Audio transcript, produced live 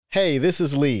Hey, this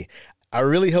is Lee. I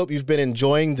really hope you've been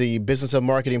enjoying the Business of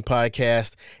Marketing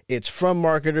podcast. It's from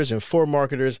marketers and for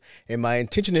marketers, and my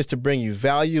intention is to bring you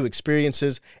value,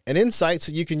 experiences, and insights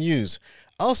that you can use.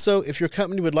 Also, if your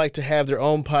company would like to have their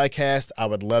own podcast, I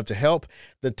would love to help.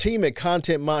 The team at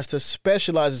Content Monster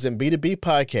specializes in B2B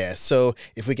podcasts, so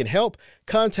if we can help,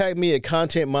 contact me at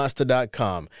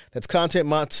contentmonster.com. That's Content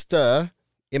Monster,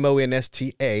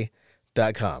 MONSTA.com.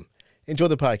 Enjoy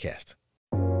the podcast.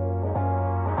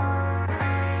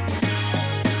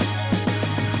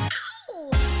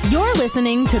 You're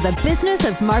listening to the Business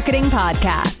of Marketing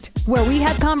podcast, where we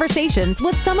have conversations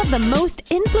with some of the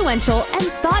most influential and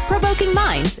thought-provoking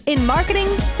minds in marketing,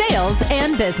 sales,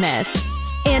 and business.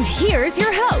 And here's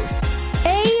your host,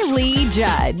 A. Lee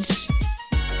Judge.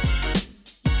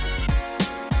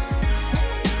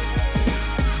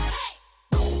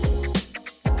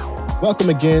 Welcome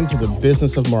again to the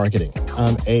Business of Marketing.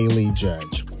 I'm A. Lee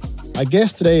Judge. My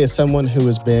guest today is someone who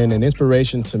has been an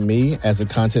inspiration to me as a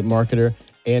content marketer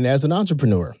and as an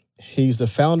entrepreneur. He's the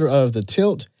founder of The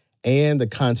Tilt and the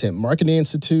Content Marketing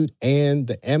Institute and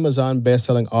the Amazon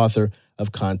bestselling author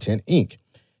of Content Inc.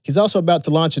 He's also about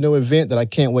to launch a new event that I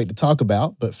can't wait to talk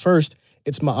about. But first,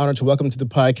 it's my honor to welcome to the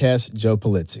podcast, Joe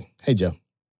Pulizzi. Hey, Joe.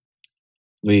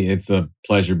 Lee, it's a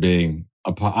pleasure being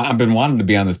I've been wanting to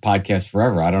be on this podcast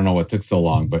forever. I don't know what took so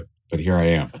long, but here I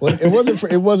am. Well,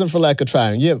 it wasn't for lack of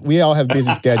trying. Yeah, we all have busy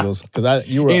schedules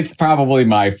It's probably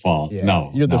my fault. Yeah,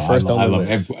 you're the first on the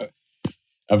list.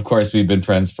 Of course, we've been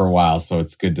friends for a while, so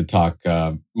it's good to talk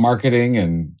marketing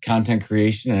and content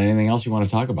creation and anything else you want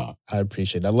to talk about. I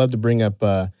appreciate it. I'd love to bring up.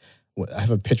 I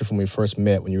have a picture from when we first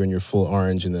met when you were in your full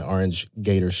orange and the orange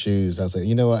gator shoes. I was like,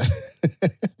 you know what?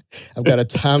 I've got a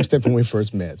timestamp when we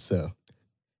first met. So.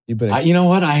 You know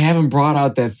what? I haven't brought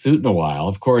out that suit in a while.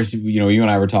 Of course, you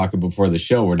and I were talking before the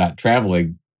show. We're not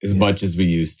traveling as much as we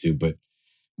used to, but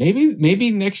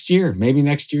maybe next year. Maybe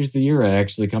next year's the year it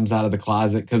actually comes out of the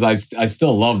closet because I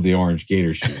still love the orange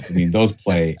gator shoes. I mean, those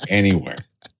play anywhere.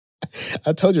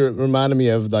 I told you, it reminded me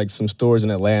of like some stores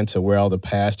in Atlanta where all the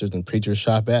pastors and preachers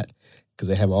shop at because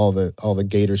they have all the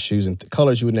gator shoes and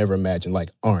colors you would never imagine,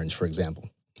 like orange, for example.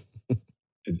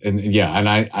 And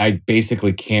I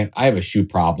basically can't. I have a shoe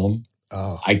problem.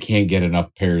 Oh. I can't get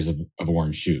enough pairs of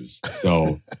orange shoes.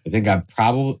 So I think I'm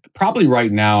probably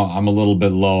right now I'm a little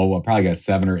bit low. I probably got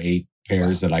 7 or 8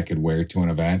 pairs that I could wear to an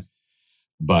event.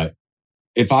 But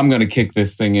if I'm going to kick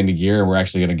this thing into gear and we're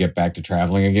actually going to get back to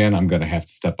traveling again, I'm going to have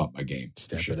to step up my game.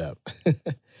 Step it up.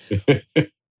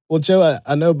 Well, Joe,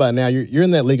 I know by now you're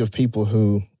in that league of people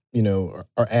who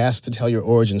are asked to tell your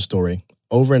origin story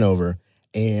over and over.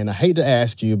 And I hate to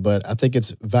ask you, but I think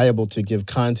it's valuable to give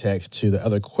context to the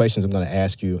other questions I'm going to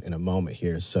ask you in a moment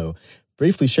here. So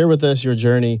briefly share with us your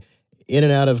journey in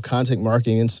and out of Content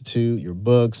Marketing Institute, your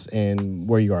books, and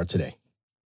where you are today.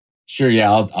 Sure.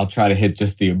 Yeah, I'll try to hit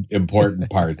just the important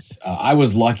parts. I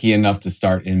was lucky enough to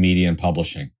start in media and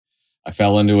publishing. I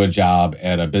fell into a job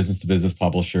at a business-to-business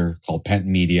publisher called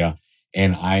Penton Media,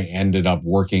 and I ended up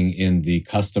working in the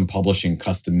custom publishing,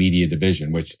 custom media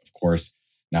division, which, of course,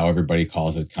 now everybody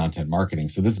calls it content marketing.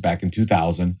 So this is back in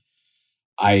 2000.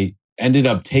 I ended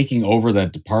up taking over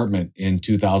that department in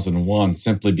 2001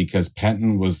 simply because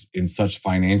Penton was in such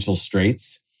financial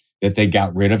straits that they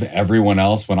got rid of everyone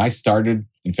else. When I started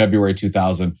in February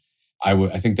 2000,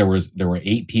 I think there were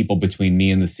 8 people between me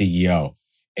and the CEO.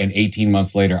 And 18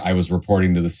 months later, I was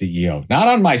reporting to the CEO. Not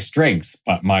on my strengths,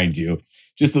 but mind you,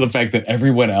 just to the fact that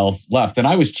everyone else left. And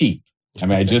I was cheap. I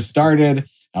mean, I just started.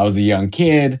 I was a young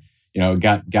kid.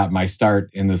 Got my start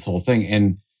in this whole thing.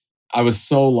 And I was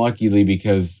so lucky, Lee,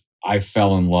 because I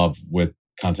fell in love with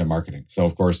content marketing. So,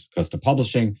 of course, custom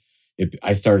publishing,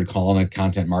 I started calling it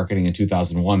content marketing in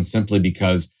 2001 simply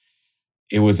because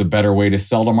it was a better way to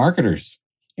sell to marketers.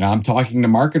 I'm talking to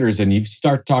marketers and you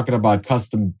start talking about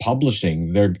custom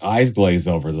publishing, their eyes glaze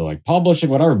over. They're like, publishing,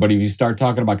 whatever. But if you start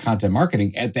talking about content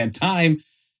marketing, at that time,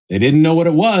 they didn't know what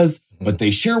it was, but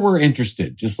they sure were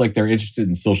interested, just like they're interested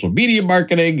in social media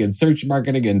marketing and search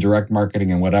marketing and direct marketing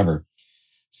and whatever.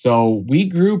 So we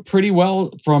grew pretty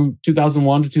well from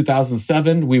 2001 to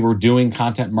 2007. We were doing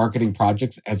content marketing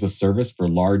projects as a service for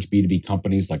large B2B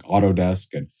companies like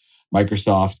Autodesk and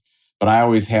Microsoft. But I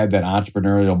always had that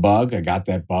entrepreneurial bug. I got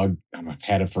that bug. I've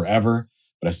had it forever.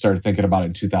 But I started thinking about it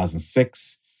in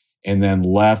 2006 and then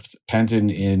left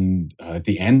Penton at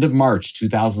the end of March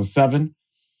 2007.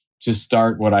 To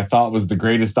start what I thought was the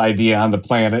greatest idea on the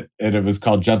planet. And it was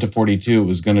called Junta 42. It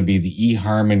was going to be the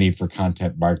eHarmony for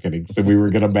content marketing. So we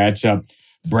were going to match up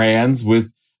brands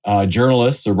with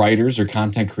journalists or writers or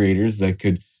content creators that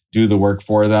could do the work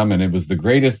for them. And it was the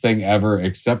greatest thing ever,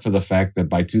 except for the fact that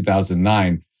by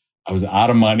 2009, I was out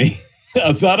of money. I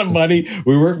was out of money.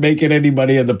 We weren't making any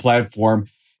money on the platform.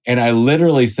 And I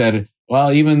literally said,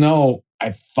 well, even though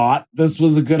I thought this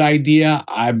was a good idea,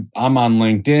 I'm on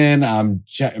LinkedIn.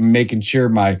 I'm making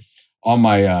sure all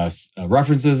my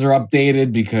references are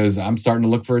updated because I'm starting to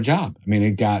look for a job. I mean,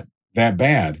 it got that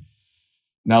bad.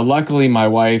 Now, luckily, my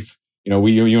wife,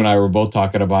 you and I were both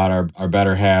talking about our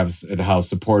better halves and how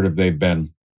supportive they've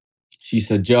been. She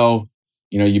said, Joe,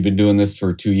 you've been doing this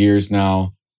for 2 years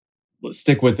now. Let's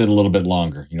stick with it a little bit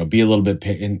longer. Be a little bit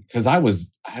patient. Because I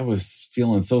was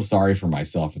feeling so sorry for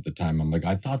myself at the time. I'm like,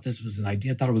 I thought this was an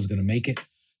idea. I thought I was going to make it.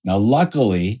 Now,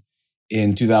 luckily,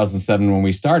 in 2007, when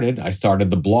we started, I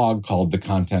started the blog called The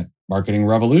Content Marketing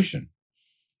Revolution.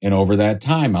 And over that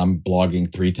time, I'm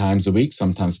blogging 3 times a week,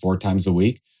 sometimes 4 times a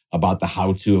week, about the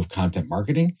how-to of content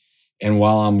marketing. And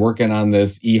while I'm working on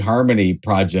this eHarmony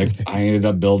project, I ended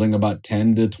up building about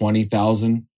 10 to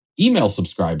 20,000 email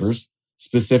subscribers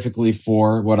specifically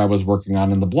for what I was working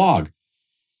on in the blog.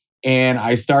 And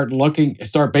I start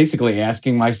basically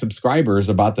asking my subscribers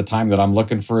about the time that I'm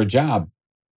looking for a job.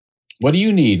 What do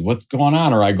you need? What's going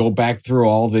on? Or I go back through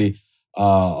all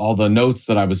the notes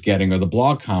that I was getting or the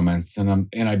blog comments. And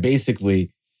I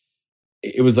basically,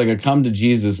 it was like a come to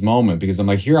Jesus moment because I'm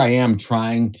like, here I am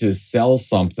trying to sell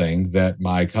something that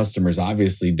my customers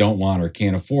obviously don't want or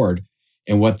can't afford.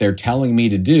 And what they're telling me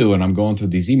to do, and I'm going through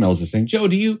these emails, are saying, Joe,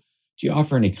 do you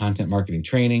offer any content marketing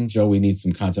training? Joe, we need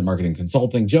some content marketing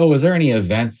consulting. Joe, is there any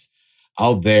events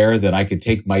out there that I could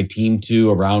take my team to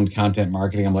around content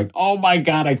marketing? I'm like, oh my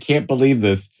God, I can't believe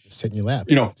this. Sit in your lap.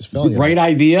 Right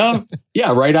idea.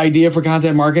 Yeah, right idea for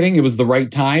content marketing. It was the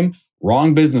right time.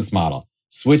 Wrong business model.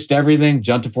 Switched everything.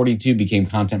 Jumped to 42, became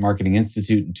Content Marketing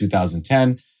Institute in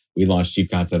 2010. We launched Chief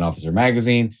Content Officer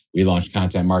Magazine. We launched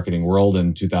Content Marketing World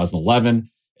in 2011.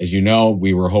 As you know,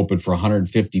 we were hoping for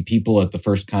 150 people at the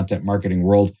first Content Marketing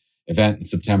World event in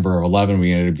September of 11.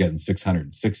 We ended up getting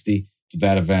 660 to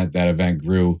that event. That event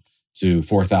grew to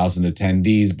 4,000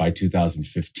 attendees by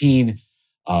 2015.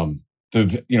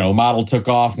 The model took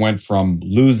off, went from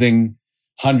losing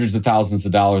hundreds of thousands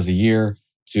of dollars a year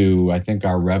to, I think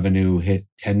our revenue hit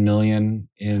 10 million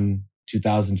in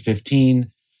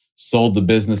 2015. Sold the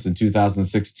business in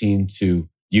 2016 to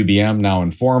UBM, now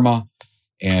Informa,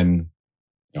 and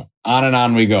on and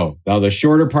on we go. Now, the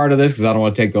shorter part of this, because I don't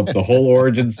want to take up the whole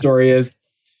origin story, is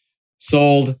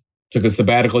sold, took a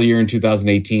sabbatical year in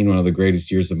 2018, one of the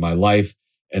greatest years of my life,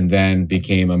 and then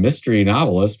became a mystery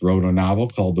novelist, wrote a novel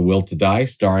called The Will to Die,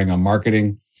 starring a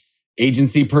marketing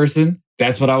agency person.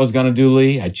 That's what I was going to do,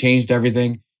 Lee. I changed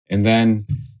everything. And then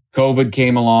COVID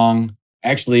came along.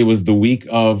 Actually, it was the week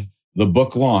of the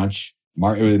book launch,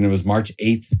 and it was March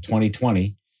 8th,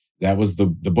 2020. That was the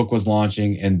book was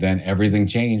launching, and then everything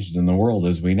changed in the world,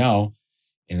 as we know.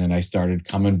 And then I started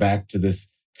coming back to this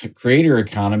creator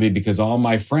economy because all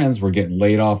my friends were getting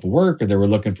laid off of work or they were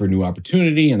looking for a new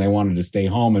opportunity and they wanted to stay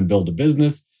home and build a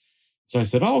business. So I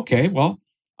said, okay, well,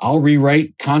 I'll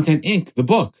rewrite Content Inc., the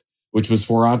book, which was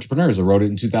for entrepreneurs. I wrote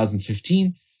it in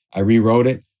 2015. I rewrote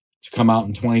it to come out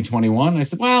in 2021. I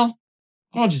said, well,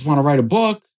 I don't just want to write a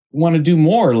book. I want to do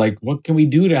more. Like, what can we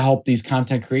do to help these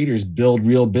content creators build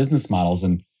real business models?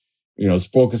 And, it's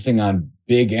focusing on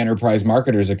big enterprise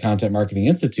marketers at Content Marketing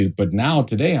Institute. But now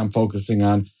today I'm focusing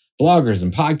on bloggers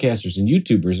and podcasters and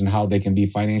YouTubers and how they can be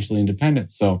financially independent.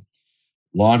 So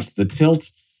launched The Tilt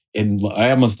in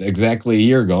almost exactly a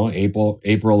year ago, April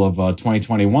of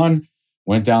 2021.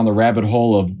 Went down the rabbit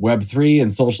hole of Web3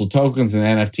 and social tokens and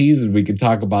NFTs, and we could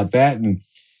talk about that. And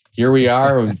here we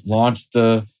are. We've launched,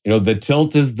 The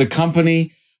Tilt is the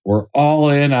company. We're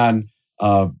all in on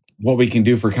what we can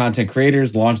do for content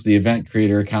creators. Launched the event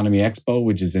Creator Economy Expo,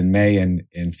 which is in May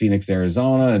in Phoenix,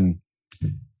 Arizona. And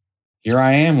here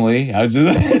I am, Lee.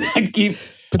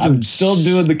 I'm still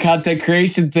doing the content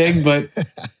creation thing, but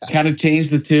kind of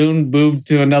changed the tune, moved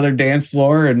to another dance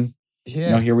floor, and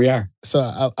here we are.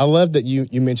 So I love that you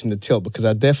mentioned The Tilt, because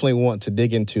I definitely want to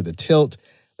dig into the Tilt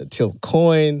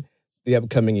coin, the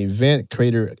upcoming event,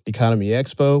 Creator Economy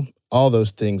Expo, all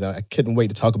those things. I couldn't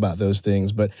wait to talk about those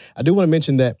things. But I do want to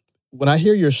mention that when I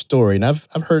hear your story, and I've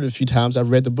heard it a few times, I've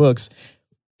read the books,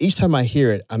 each time I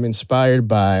hear it, I'm inspired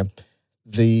by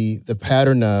the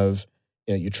pattern of,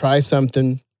 you try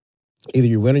something, either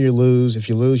you win or you lose. If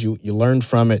you lose, you learn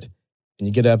from it, and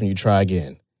you get up and you try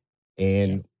again.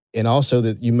 And also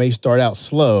that you may start out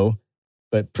slow,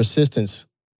 but persistence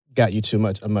got you to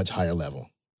a much higher level.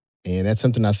 And that's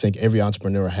something I think every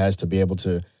entrepreneur has to be able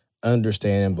to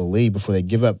understand and believe before they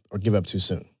give up or give up too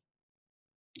soon.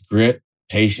 Grit,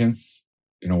 patience,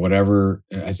 whatever.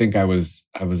 I think I was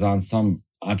on some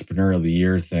Entrepreneur of the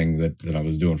Year thing that I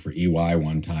was doing for EY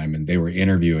one time, and they were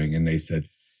interviewing, and they said,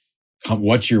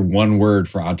 what's your one word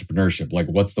for entrepreneurship? Like,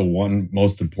 what's the one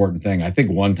most important thing? I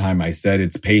think one time I said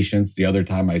it's patience. The other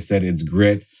time I said it's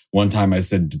grit. One time I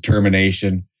said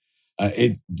determination.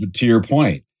 To your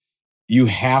point,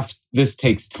 this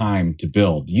takes time to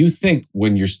build. You think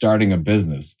when you're starting a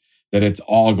business that it's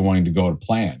all going to go to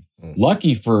plan.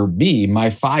 Lucky for me, my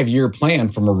 5-year plan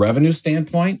from a revenue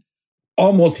standpoint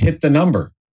almost hit the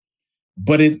number.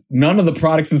 But none of the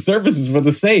products and services were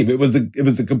the same. It was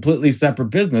a completely separate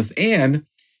business. And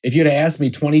if you'd have asked me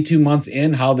 22 months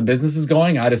in how the business is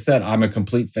going, I'd have said I'm a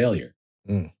complete failure.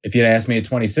 If you'd asked me at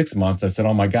 26 months, I said,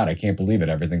 oh my God, I can't believe it.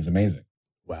 Everything's amazing.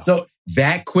 Wow. So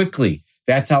that quickly,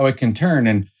 that's how it can turn.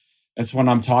 And that's when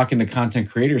I'm talking to content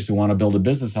creators who want to build a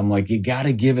business. I'm like, you got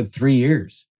to give it 3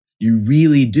 years. You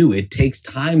really do. It takes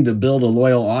time to build a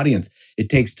loyal audience. It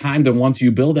takes time to, once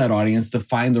you build that audience, to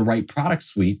find the right product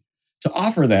suite to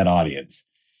offer that audience.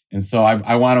 And so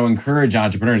I want to encourage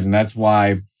entrepreneurs. And that's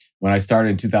why when I started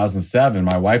in 2007,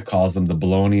 my wife calls them the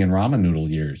bologna and ramen noodle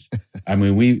years. I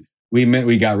mean,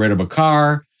 we got rid of a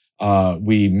car.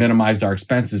 We minimized our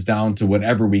expenses down to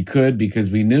whatever we could because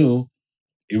we knew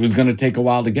it was going to take a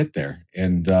while to get there.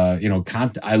 And,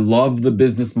 I love the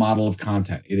business model of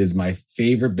content. It is my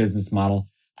favorite business model.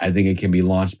 I think it can be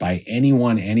launched by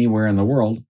anyone, anywhere in the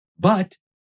world, but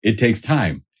it takes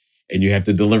time. And you have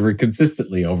to deliver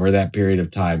consistently over that period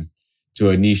of time to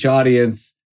a niche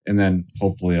audience. And then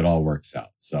hopefully it all works out.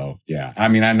 So, yeah, I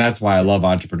mean, and that's why I love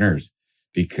entrepreneurs,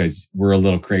 because we're a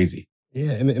little crazy.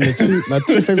 Yeah. And my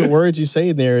two favorite words you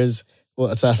say there is, well,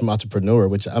 aside from entrepreneur,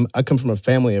 which I come from a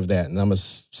family of that, and I'm a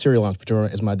serial entrepreneur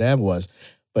as my dad was,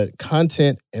 but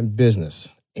content and business.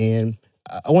 And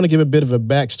I want to give a bit of a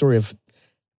backstory of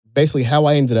basically how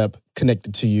I ended up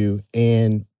connected to you.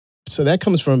 And so that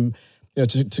comes from,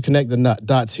 to connect the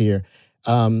dots here.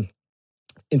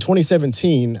 In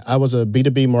 2017, I was a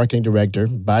B2B marketing director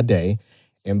by day,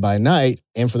 and by night,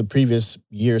 and for the previous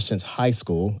years since high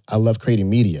school, I love creating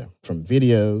media, from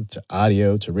video to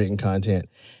audio to written content.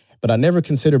 But I never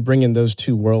considered bringing those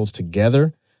two worlds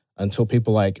together until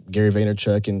people like Gary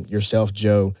Vaynerchuk and yourself,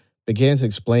 Joe, began to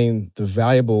explain the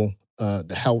valuable,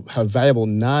 how valuable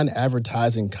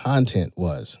non-advertising content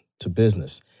was to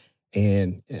business.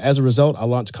 And as a result, I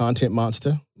launched Content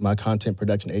Monster, my content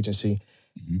production agency.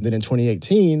 Mm-hmm. Then in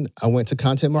 2018, I went to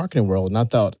Content Marketing World, and I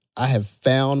thought, I have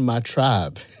found my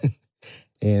tribe.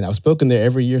 And I've spoken there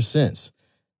every year since.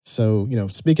 So,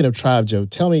 speaking of tribe, Joe,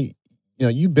 tell me,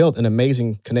 you built an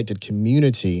amazing connected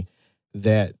community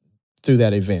through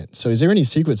that event. So is there any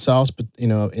secret sauce,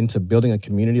 into building a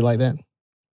community like that?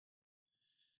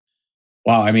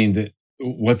 Wow. I mean,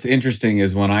 what's interesting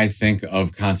is when I think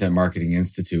of Content Marketing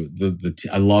Institute,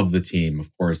 I love the team. Of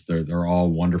course, they're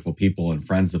all wonderful people and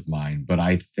friends of mine. But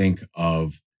I think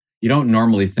you don't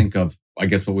normally think of, I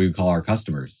guess, what we would call our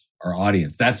customers, our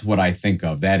audience. That's what I think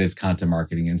of. That is Content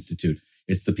Marketing Institute.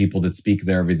 It's the people that speak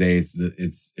there every day.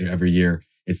 It's every year.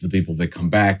 It's the people that come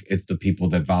back. It's the people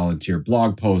that volunteer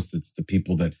blog posts. It's the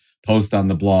people that post on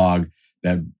the blog,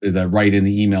 that write in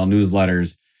the email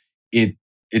newsletters. It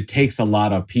takes a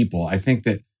lot of people. I think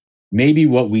that maybe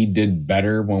what we did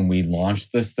better when we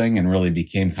launched this thing and really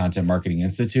became Content Marketing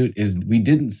Institute is we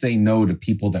didn't say no to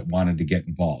people that wanted to get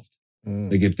involved.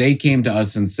 Like if they came to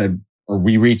us and said, or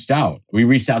we reached out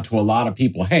to a lot of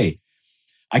people. Hey,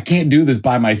 I can't do this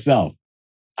by myself.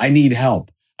 I need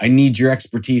help. I need your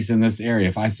expertise in this area.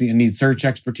 If I need search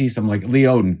expertise, I'm like, Lee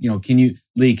Oden,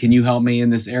 can you help me in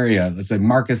this area? It's like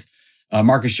Marcus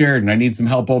Sheridan, I need some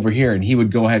help over here. And he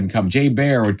would go ahead and come. Jay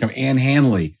Baer would come. Ann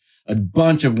Hanley, a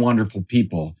bunch of wonderful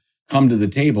people come to the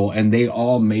table, and they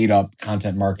all made up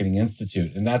Content Marketing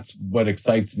Institute. And that's what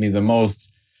excites me the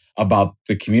most about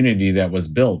the community that was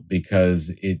built, because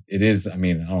it is, I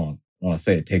don't want to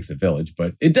say it takes a village,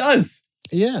 but it does.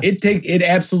 Yeah. It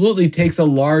absolutely takes a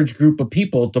large group of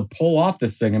people to pull off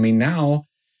this thing. I mean, now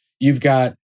you've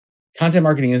got Content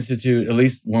Marketing Institute, at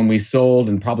least when we sold,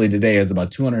 and probably today has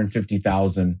about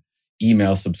 250,000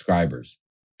 email subscribers.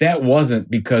 That wasn't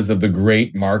because of the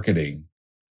great marketing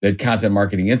that Content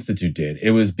Marketing Institute did.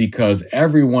 It was because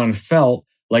everyone felt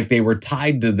like they were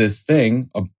tied to this thing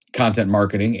of content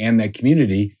marketing and that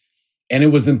community. And it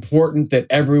was important that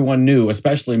everyone knew,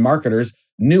 especially marketers,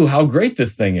 knew how great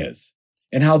this thing is.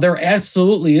 And how there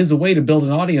absolutely is a way to build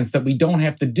an audience that we don't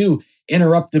have to do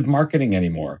interruptive marketing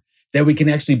anymore, that we can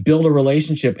actually build a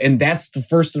relationship. And that's the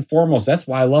first and foremost. That's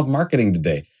why I love marketing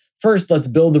today. First, let's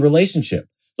build the relationship.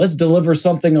 Let's deliver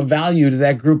something of value to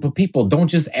that group of people. Don't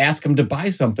just ask them to buy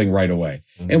something right away.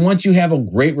 Mm-hmm. And once you have a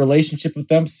great relationship with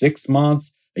them, 6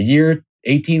 months, a year,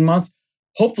 18 months,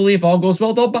 hopefully if all goes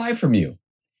well, they'll buy from you.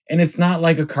 And it's not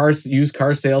like a used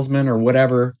car salesman or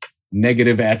whatever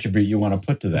negative attribute you want to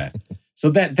put to that. So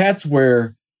that's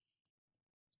where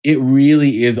it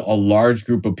really is a large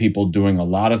group of people doing a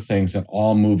lot of things and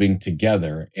all moving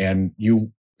together. And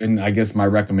I guess my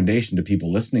recommendation to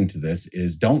people listening to this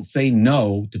is don't say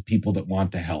no to people that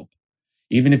want to help.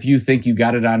 Even if you think you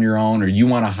got it on your own or you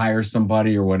want to hire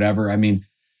somebody or whatever. I mean,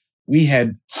 we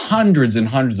had hundreds and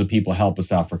hundreds of people help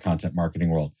us out for Content Marketing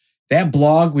World. That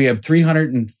blog, we have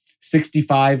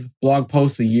 365 blog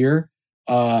posts a year.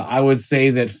 I would say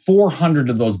that 400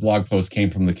 of those blog posts came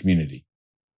from the community,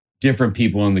 different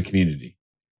people in the community.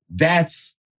 That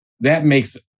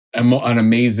makes an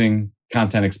amazing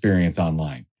content experience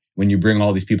online when you bring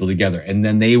all these people together and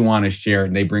then they want to share it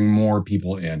and they bring more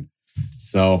people in.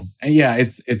 So yeah,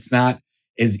 it's not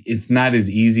as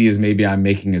easy as maybe I'm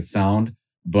making it sound,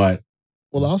 but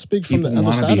well, I'll speak from the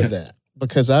other side of that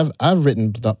because I've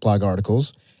written blog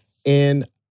articles and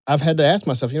I've had to ask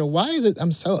myself, why is it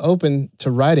I'm so open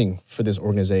to writing for this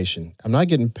organization? I'm not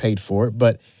getting paid for it,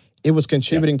 but it was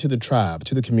contributing to the tribe,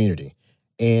 to the community.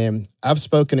 And I've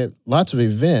spoken at lots of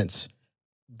events,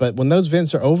 but when those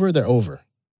events are over, they're over.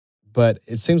 But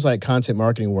it seems like Content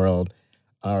Marketing World,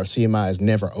 our CMI, is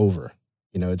never over.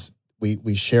 It's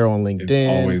we share on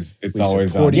LinkedIn. It's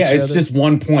always on. Yeah, it's just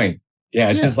one point. Yeah,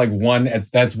 it's just like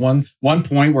that's one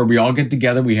point where we all get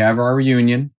together. We have our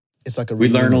reunion. It's like we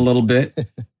learn a little bit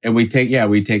and we take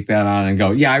that on and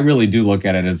go, I really do look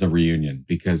at it as a reunion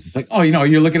because it's like,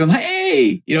 you're looking at like,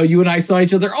 hey, you and I saw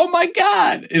each other. Oh my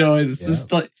God. It's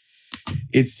just like,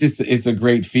 it's a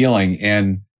great feeling.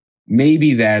 And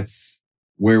maybe that's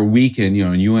where we can,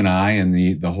 you and I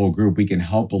and the whole group, we can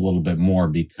help a little bit more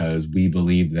because we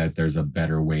believe that there's a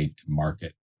better way to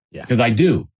market. Yeah. Because I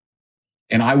do.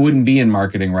 And I wouldn't be in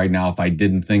marketing right now if I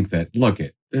didn't think that,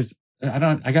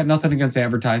 I got nothing against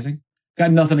advertising,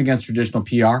 got nothing against traditional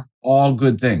PR, all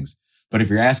good things. But if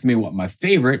you're asking me what my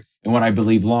favorite and what I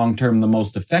believe long-term the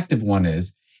most effective one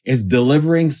is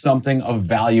delivering something of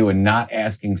value and not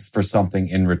asking for something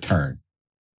in return.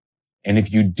 And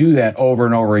if you do that over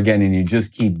and over again and you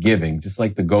just keep giving, just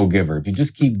like the go-giver, if you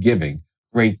just keep giving,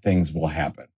 great things will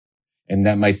happen. And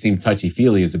that might seem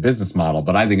touchy-feely as a business model,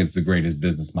 but I think it's the greatest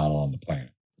business model on the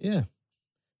planet. Yeah.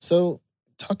 So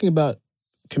talking about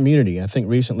community, I think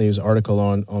recently was an article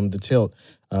on The Tilt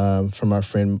from our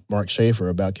friend Mark Schaefer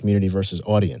about community versus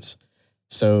audience.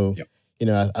 So,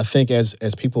 I think as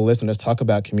people listen, let's talk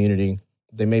about community.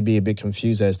 They may be a bit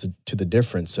confused as to the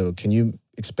difference. So can you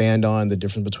expand on the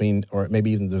difference between, or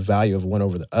maybe even the value of one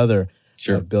over the other,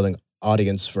 building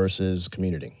audience versus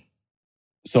community?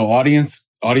 So audience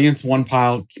one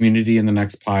pile, community in the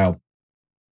next pile,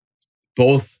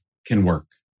 both can work.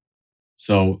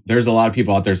 So there's a lot of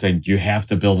people out there saying you have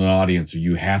to build an audience or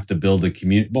you have to build a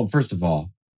community. Well, first of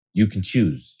all, you can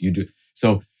choose. You do.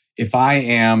 So if I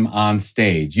am on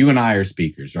stage, you and I are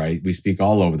speakers, right? We speak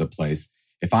all over the place.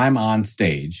 If I'm on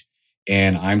stage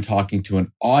and I'm talking to an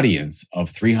audience of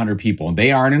 300 people and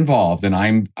they aren't involved and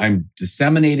I'm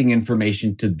disseminating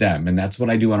information to them, and that's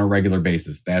what I do on a regular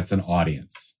basis, that's an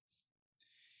audience.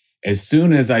 As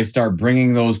soon as I start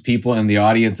bringing those people in the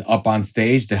audience up on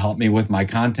stage to help me with my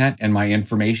content and my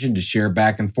information to share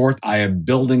back and forth, I am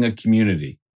building a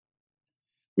community.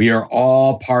 We are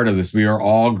all part of this. We are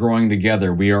all growing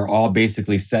together. We are all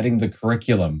basically setting the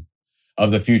curriculum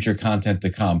of the future content to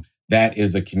come. That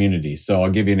is a community. So I'll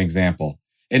give you an example.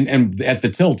 And at the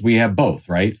Tilt, we have both,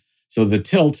 right? So the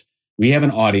Tilt, we have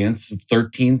an audience of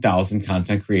 13,000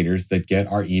 content creators that get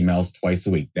our emails twice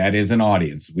a week. That is an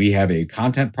audience. We have a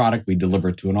content product we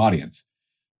deliver to an audience.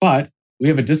 But we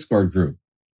have a Discord group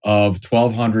of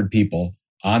 1,200 people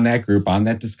on that group, on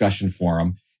that discussion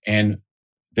forum. And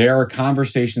there are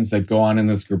conversations that go on in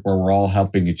this group where we're all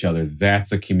helping each other.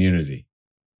 That's a community.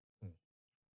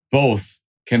 Both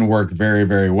can work very,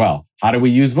 very well. How do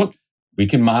we use what? We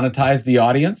can monetize the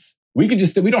audience. We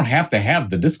don't have to have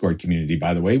the Discord community,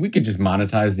 by the way. We could just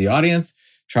monetize the audience,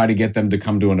 try to get them to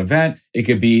come to an event. It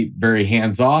could be very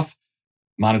hands-off,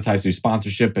 monetize through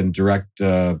sponsorship and direct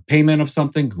payment of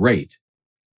something. Great.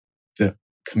 The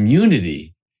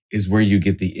community is where you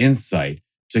get the insight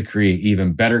to create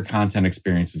even better content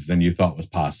experiences than you thought was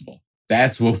possible.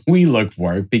 That's what we look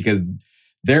for because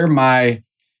they're my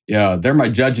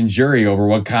judge and jury over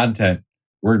what content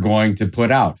we're going to put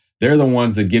out. They're the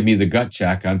ones that give me the gut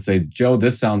check on say, Joe,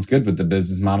 this sounds good with the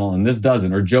business model and this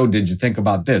doesn't. Or Joe, did you think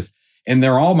about this? And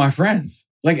they're all my friends.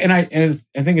 And I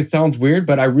think it sounds weird,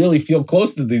 but I really feel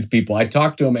close to these people. I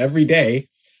talk to them every day.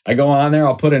 I go on there,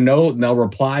 I'll put a note and they'll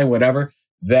reply, whatever.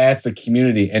 That's a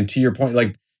community. And to your point,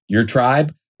 like your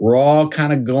tribe, We're all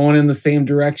kind of going in the same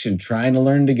direction, trying to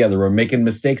learn together. We're making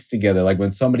mistakes together. Like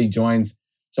when somebody joined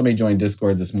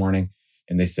Discord this morning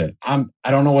and they said, I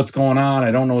don't know what's going on. I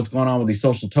don't know what's going on with these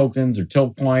social tokens or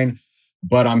Tiltcoin,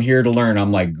 but I'm here to learn.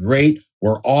 I'm like, great.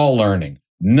 We're all learning.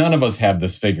 None of us have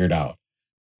this figured out.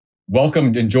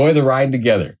 Welcome. Enjoy the ride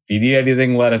together. If you need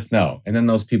anything, let us know. And then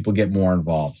those people get more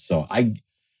involved. So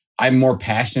I'm more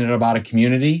passionate about a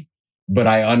community, but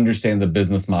I understand the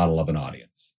business model of an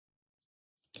audience.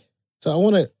 So I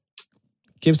want to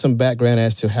give some background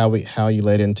as to how you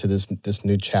led into this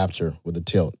new chapter with the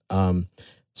Tilt.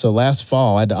 So last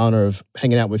fall, I had the honor of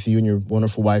hanging out with you and your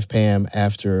wonderful wife, Pam,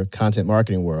 after Content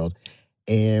Marketing World.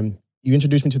 And you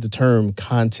introduced me to the term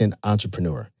content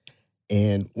entrepreneur.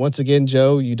 And once again,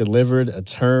 Joe, you delivered a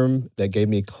term that gave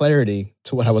me clarity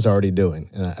to what I was already doing.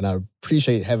 And I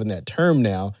appreciate having that term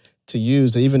now to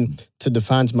use, even to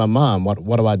define to my mom,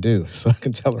 what do I do? So I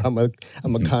can tell her I'm a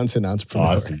content entrepreneur.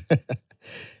 Awesome.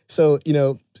 So,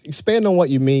 expand on what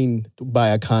you mean by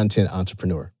a content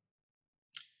entrepreneur.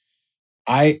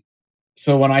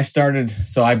 When I started,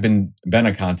 I've been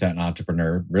a content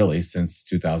entrepreneur really since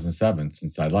 2007,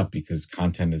 since I left, because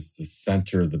content is the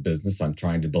center of the business. I'm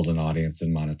trying to build an audience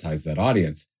and monetize that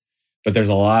audience. But there's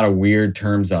a lot of weird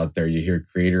terms out there. You hear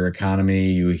creator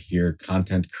economy, you hear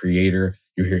content creator,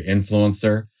 you hear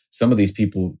influencer. Some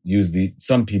people use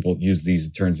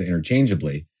these terms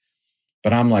interchangeably.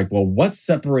 But I'm like, well, what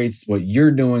separates what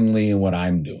you're doing, Lee, and what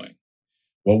I'm doing?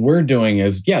 What we're doing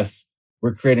is, yes,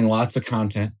 we're creating lots of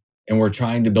content and we're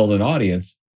trying to build an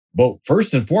audience. But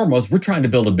first and foremost, we're trying to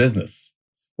build a business.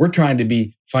 We're trying to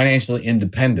be financially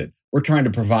independent. We're trying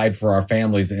to provide for our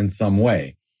families in some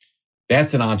way.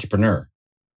 That's an entrepreneur.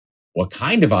 What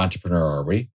kind of entrepreneur are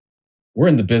we? We're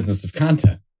in the business of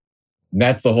content. And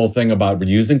that's the whole thing about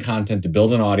using content to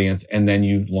build an audience, and then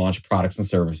you launch products and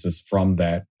services from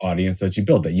that audience that you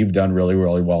built, that you've done really,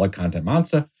 really well at Content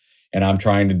Monster, and I'm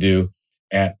trying to do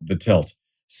at the Tilt.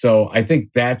 So I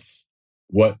think that's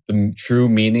what the true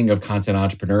meaning of content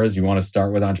entrepreneur is. You want to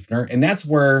start with entrepreneur, and that's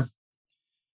where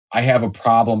I have a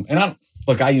problem. And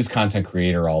I use content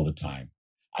creator all the time.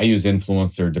 I use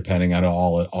influencer depending on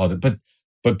all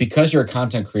but because you're a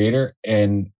content creator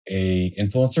and a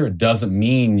influencer, it doesn't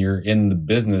mean you're in the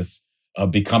business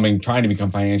of trying to become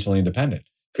financially independent.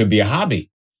 Could be a hobby,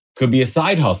 could be a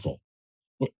side hustle,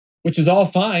 which is all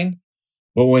fine.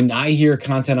 But when I hear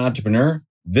content entrepreneur,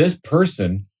 this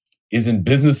person is in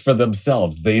business for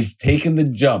themselves. They've taken the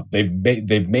jump.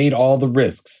 They've made all the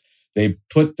risks. They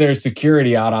put their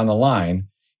security out on the line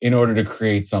in order to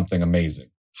create something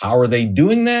amazing. How are they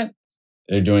doing that?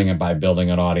 They're doing it by building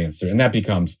an audience. And that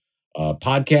becomes a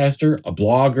podcaster, a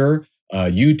blogger, a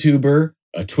YouTuber,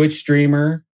 a Twitch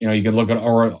streamer. You can look at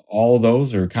all of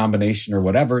those, or a combination, or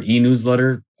whatever,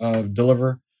 e-newsletter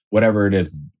deliver, whatever it is,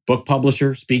 book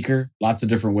publisher, speaker, lots of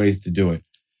different ways to do it.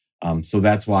 So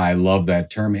that's why I love that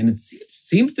term. And it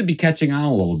seems to be catching on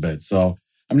a little bit. So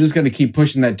I'm just going to keep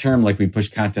pushing that term like we push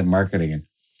content marketing, and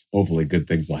hopefully good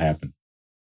things will happen.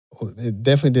 Well, it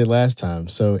definitely did last time.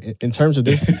 So in terms of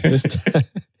this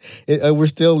we're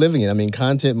still living it. I mean,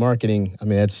 content marketing,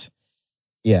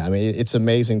 it's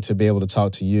amazing to be able to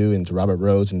talk to you and to Robert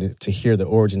Rhodes and to hear the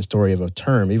origin story of a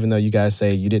term, even though you guys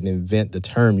say you didn't invent the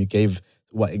term, you gave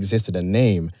what existed a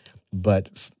name.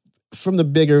 But from the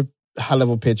bigger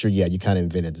high-level picture, you kind of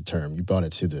invented the term. You brought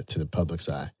it to the public's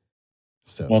eye.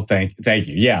 So, well, thank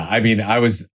you. Yeah,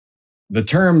 the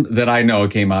term that I know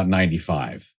came out in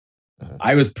 95.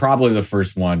 I was probably the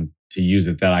first one to use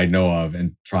it that I know of,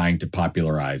 and trying to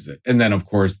popularize it. And then, of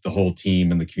course, the whole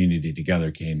team and the community together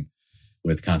came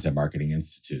with Content Marketing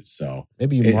Institute. So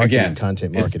maybe you marketed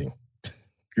content marketing.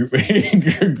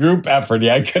 Group effort.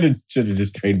 Yeah, should have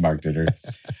just trademarked it or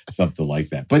something like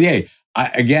that. But yeah,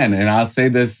 and I'll say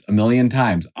this a million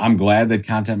times, I'm glad that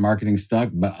content marketing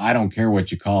stuck, but I don't care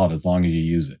what you call it as long as you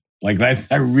use it.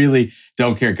 I really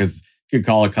don't care, because you could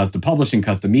call it custom publishing,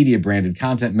 custom media, branded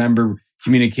content, member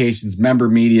communications, member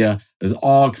media. There's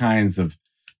all kinds of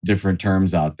different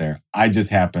terms out there. I just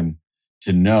happen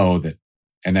to know that,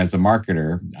 and as a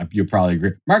marketer, you'll probably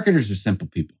agree, marketers are simple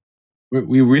people.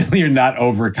 We really are not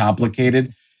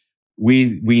overcomplicated.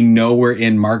 We know we're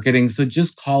in marketing, so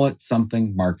just call it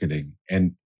something marketing.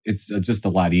 And it's just a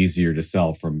lot easier to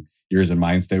sell from yours and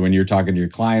mine. Stay when you're talking to your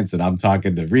clients and I'm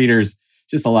talking to readers,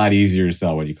 just a lot easier to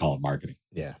sell when you call it marketing.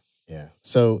 Yeah.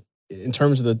 So in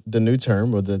terms of the new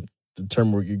term, or the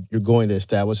term where you're going to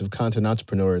establish of content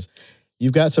entrepreneurs,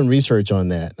 you've got some research on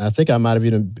that. And I think I might have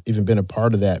even been a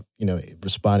part of that,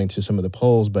 responding to some of the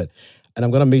polls. And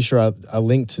I'm going to make sure I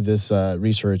link to this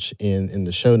research in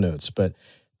the show notes. But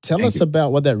Tell us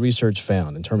about what that research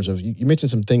found in terms of, you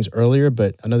mentioned some things earlier,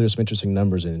 but I know there's some interesting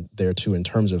numbers in there too in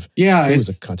terms of who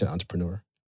is a content entrepreneur.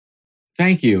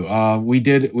 Thank you. We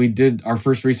did our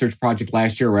first research project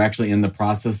last year. We're actually in the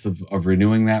process of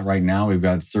renewing that right now. We've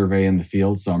got a survey in the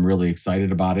field, so I'm really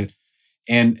excited about it.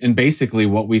 And basically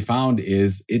what we found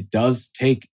is it does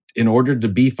take, in order to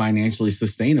be financially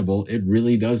sustainable, it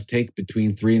really does take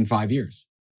between 3 and 5 years.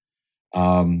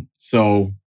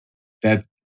 So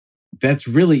that's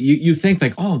really, you think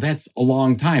like, oh, that's a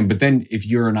long time. But then if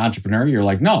you're an entrepreneur, you're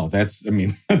like, no, that's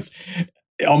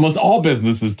almost all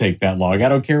businesses take that long. I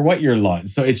don't care what your launch.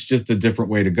 So it's just a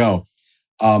different way to go.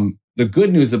 The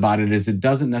good news about it is it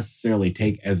doesn't necessarily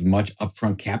take as much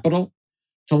upfront capital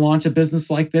to launch a business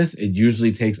like this. It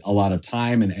usually takes a lot of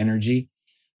time and energy.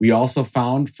 We also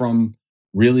found from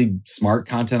really smart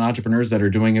content entrepreneurs that are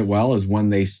doing it well is when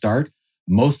they start,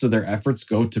 most of their efforts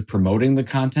go to promoting the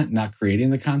content, not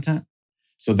creating the content.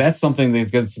 So that's something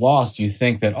that gets lost. You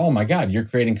think that, oh my God, you're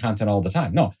creating content all the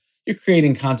time. No, you're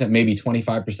creating content maybe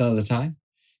 25% of the time.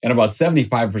 And about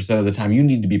 75% of the time, you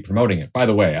need to be promoting it. By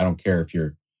the way, I don't care if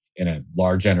you're in a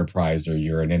large enterprise or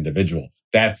you're an individual.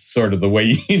 That's sort of the way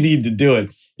you need to do it.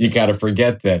 You got to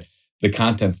forget that the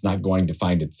content's not going to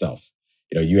find itself.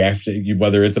 You have to,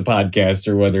 whether it's a podcast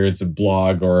or whether it's a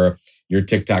blog or your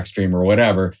TikTok stream or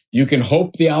whatever, you can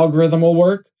hope the algorithm will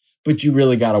work, but you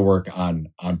really got to work on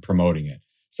promoting it.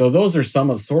 So those are some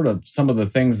of the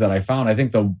things that I found. I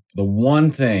think the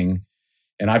one thing,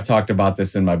 and I've talked about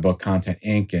this in my book, Content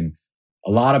Inc., and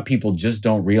a lot of people just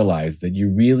don't realize that you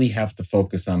really have to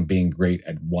focus on being great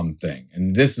at one thing.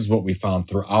 And this is what we found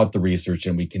throughout the research,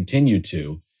 and we continue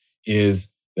to,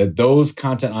 is that those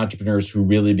content entrepreneurs who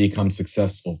really become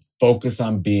successful focus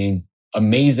on being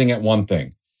amazing at one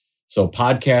thing. So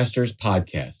podcasters,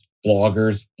 podcast,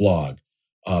 bloggers, blog,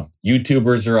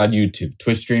 YouTubers are on YouTube,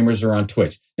 Twitch streamers are on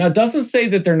Twitch. Now, it doesn't say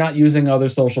that they're not using other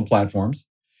social platforms.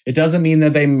 It doesn't mean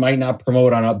that they might not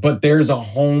promote on it, but there's a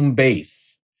home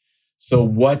base. So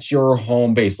what's your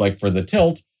home base? Like for the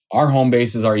Tilt, our home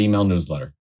base is our email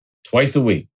newsletter. Twice a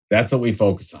week. That's what we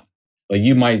focus on. Like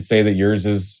you might say that yours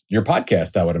is your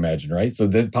podcast, I would imagine, right? So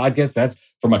this podcast, that's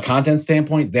from a content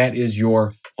standpoint, that is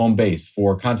your home base.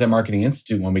 For Content Marketing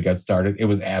Institute, when we got started, it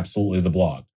was absolutely the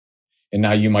blog. And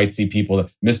now you might see people,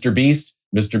 Mr. Beast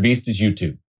is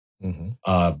YouTube.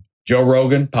 Mm-hmm. Joe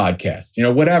Rogan, podcast,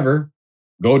 whatever,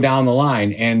 go down the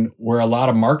line. And where a lot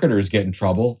of marketers get in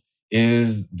trouble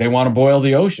is they want to boil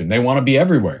the ocean. They want to be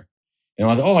everywhere. And I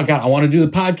was, I want to do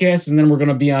the podcast, and then we're going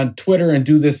to be on Twitter and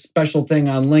do this special thing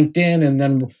on LinkedIn, and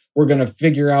then we're going to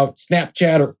figure out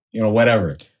Snapchat or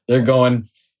whatever. They're going,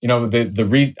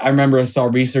 I remember I saw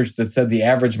research that said the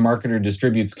average marketer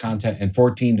distributes content in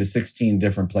 14 to 16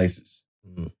 different places.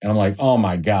 Mm-hmm. And I'm like, oh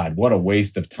my God, what a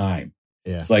waste of time.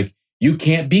 Yeah. It's like, you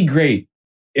can't be great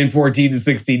in 14 to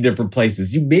 16 different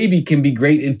places. You maybe can be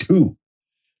great in 2.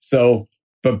 So,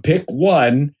 but pick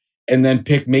one and then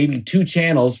pick maybe 2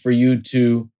 channels for you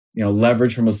to,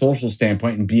 leverage from a social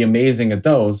standpoint and be amazing at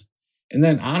those. And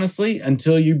then honestly,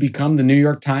 until you become the New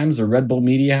York Times or Red Bull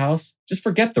Media House, just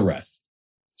forget the rest.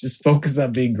 Just focus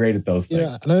on being great at those things.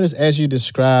 Yeah, I noticed as you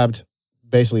described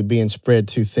basically being spread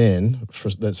too thin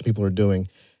that some people are doing,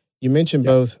 you mentioned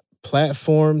both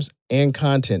platforms and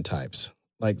content types.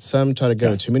 Like some try to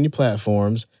go to too many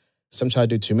platforms, some try to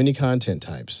do too many content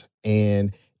types.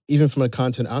 And even from a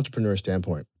content entrepreneur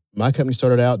standpoint, my company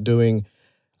started out doing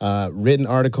written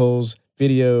articles,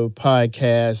 video,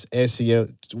 podcasts,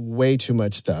 SEO, way too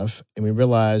much stuff. And we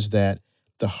realized that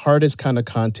the hardest kind of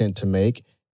content to make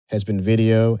has been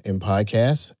video and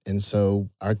podcasts. And so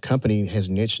our company has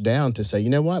niched down to say, you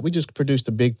know what, we just produce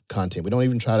the big content. We don't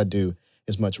even try to do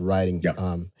as much writing. Yep.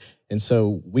 And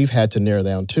so we've had to narrow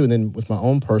down too. And then with my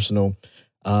own personal,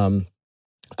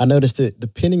 I noticed that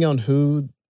depending on who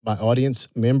my audience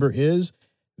member is,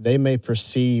 they may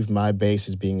perceive my base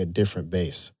as being a different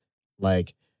base.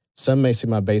 Like some may say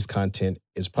my base content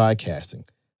is podcasting.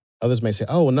 Others may say,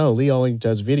 oh, well, no, Lee only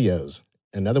does videos.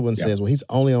 Another one says, well, he's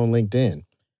only on LinkedIn.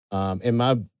 And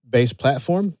my base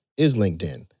platform is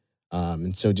LinkedIn.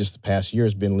 And so just the past year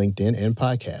has been LinkedIn and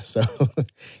podcasts.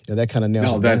 So that kind of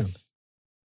nails it down.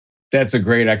 That's a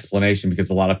great explanation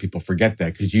because a lot of people forget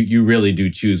that because you really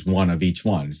do choose one of each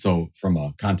one. So from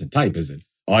a content type, is it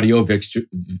audio,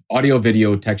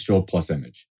 video, textual plus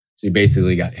image? So you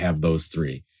basically have those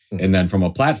 3. Mm-hmm. And then from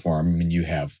a platform, you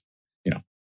have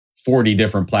 40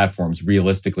 different platforms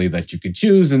realistically that you could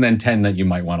choose, and then 10 that you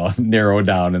might want to narrow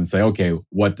down and say, okay,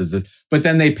 what does this? But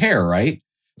then they pair, right?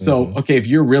 So, okay, if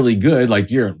you're really good,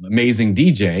 like you're an amazing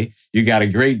DJ, you got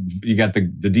the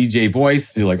DJ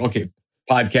voice, you're like, okay,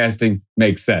 podcasting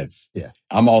makes sense. Yeah.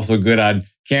 I'm also good on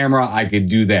camera. I could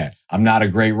do that. I'm not a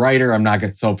great writer.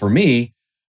 So for me,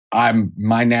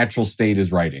 my natural state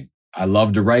is writing. I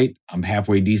love to write. I'm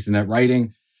halfway decent at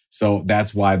writing. So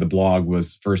that's why the blog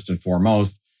was first and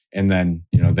foremost. And then,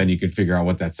 then you could figure out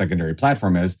what that secondary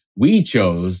platform is. We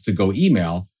chose to go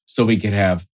email so we could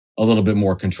have a little bit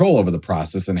more control over the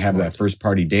process and have that first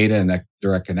party data and that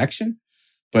direct connection.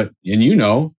 But,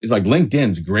 it's like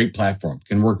LinkedIn's a great platform,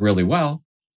 can work really well,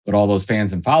 but all those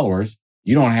fans and followers,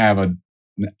 you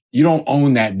don't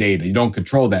own that data. You don't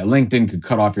control that. LinkedIn could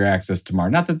cut off your access tomorrow.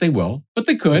 Not that they will, but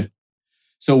they could.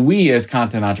 So we as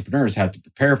content entrepreneurs had to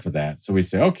prepare for that. So we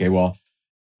say, okay, well,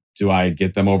 do I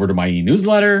get them over to my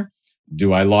e-newsletter?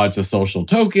 Do I launch a social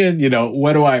token?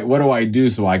 What do I do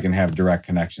so I can have direct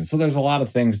connection? So there's a lot of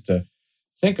things to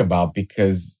think about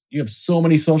because you have so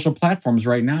many social platforms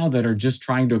right now that are just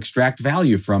trying to extract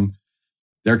value from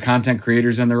their content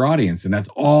creators and their audience. And that's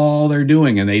all they're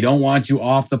doing. And they don't want you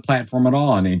off the platform at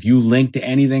all. And if you link to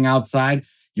anything outside,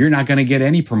 you're not going to get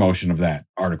any promotion of that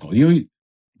article. You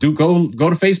do go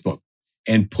to Facebook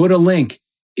and put a link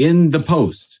in the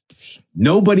post.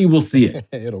 Nobody will see it.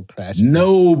 It'll crash.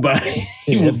 Nobody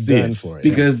will see it for it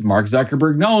because Mark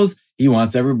Zuckerberg knows he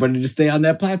wants everybody to stay on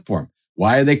that platform.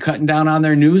 Why are they cutting down on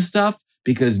their news stuff?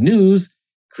 Because news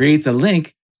creates a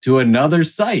link to another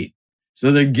site.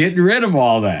 So they're getting rid of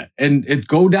all that and it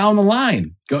go down the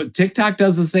line. TikTok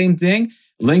does the same thing.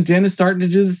 LinkedIn is starting to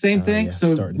do the same thing. Yeah,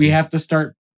 so we have to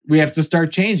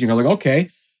start changing. We're like, okay,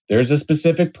 there's a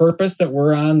specific purpose that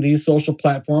we're on these social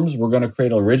platforms. We're going to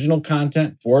create original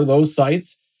content for those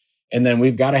sites. And then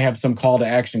we've got to have some call to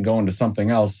action going to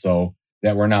something else so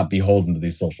that we're not beholden to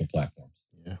these social platforms.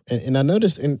 Yeah. And I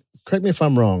noticed, and correct me if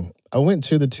I'm wrong, I went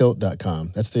to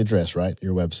thetilt.com. That's the address, right?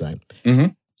 Your website. Mm-hmm.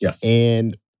 Yes.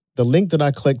 And the link that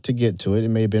I clicked to get to it, it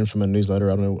may have been from a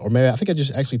newsletter, I don't know, or maybe I think I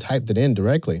just actually typed it in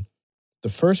directly. The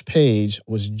first page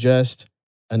was just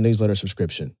a newsletter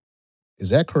subscription. Is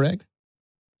that correct?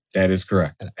 That is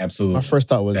correct. Absolutely. My first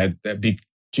thought was that'd be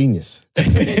genius.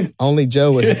 Only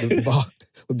Joe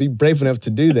would be brave enough to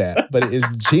do that, but it is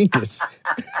genius.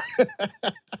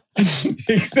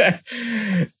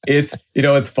 Exactly.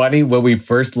 It's funny when we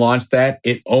first launched that,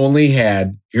 it only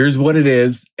had, here's what it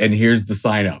is, and here's the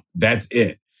sign up. That's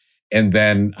it. And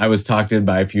then I was talked to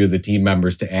by a few of the team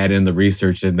members to add in the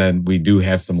research, and then we do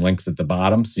have some links at the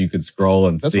bottom so you could scroll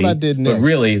and see. That's what I did next. But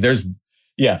really,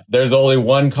 there's only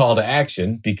one call to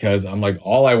action because I'm like,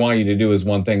 all I want you to do is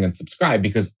one thing and subscribe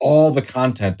because all the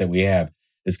content that we have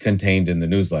is contained in the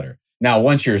newsletter. Now,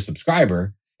 once you're a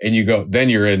subscriber and you go, then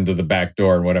you're into the back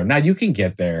door and whatever. Now you can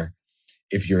get there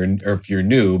if you're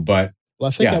new, but well,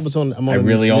 I think yes, I'm on I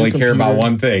really only care about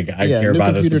one thing. I care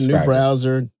about a subscriber. New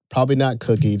browser, probably not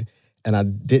cookied, and I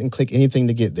didn't click anything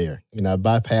to get there. I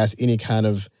bypassed any kind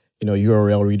of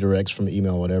URL redirects from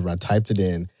email or whatever. I typed it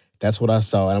in. That's what I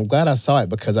saw. And I'm glad I saw it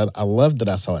because I loved that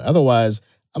I saw it. Otherwise,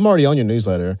 I'm already on your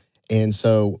newsletter. And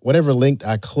so whatever link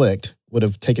I clicked would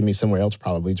have taken me somewhere else,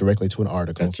 probably directly to an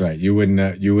article. That's right. You wouldn't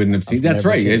have seen. That's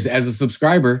right. As a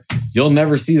subscriber, you'll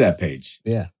never see that page.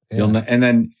 Yeah. And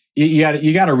then you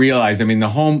got to realize, I mean, the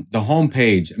home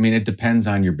page, I mean, it depends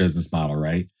on your business model,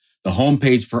 right? The home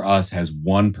page for us has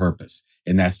one purpose,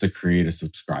 and that's to create a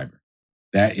subscriber.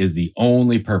 That is the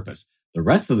only purpose. The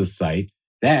rest of the site,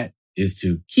 that is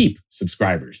to keep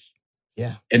subscribers.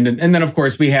 Yeah. And then of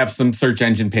course we have some search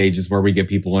engine pages where we get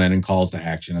people in and calls to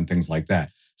action and things like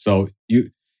that. So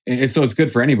it's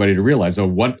good for anybody to realize,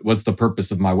 what's the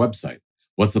purpose of my website?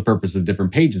 What's the purpose of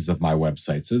different pages of my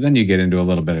website? So then you get into a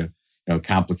little bit of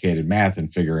complicated math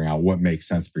and figuring out what makes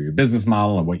sense for your business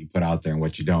model and what you put out there and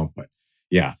what you don't. But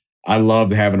yeah, I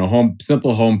love having a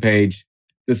simple home page.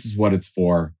 This is what it's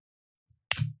for.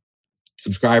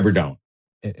 Subscribe or don't.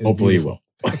 Hopefully you will.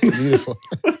 Beautiful.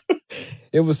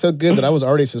 It was so good that I was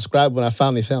already subscribed when I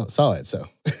finally saw it. So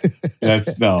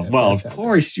of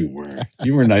course you were.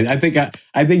 You were nice. I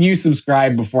think you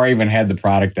subscribed before I even had the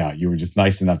product out. You were just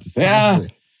nice enough to say,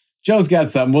 Joe's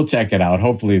got something. We'll check it out.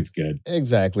 Hopefully it's good.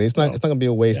 Exactly. It's not going to be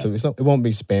a waste of. It won't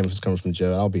be spam if it's coming from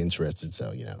Joe. I'll be interested.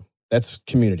 So that's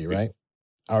community, right?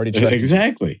 I already trust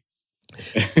exactly.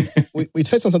 we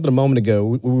touched on something a moment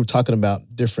ago. We were talking about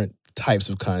different types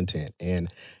of content, and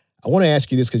I want to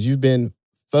ask you this because you've been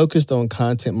focused on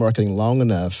content marketing long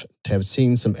enough to have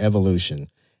seen some evolution.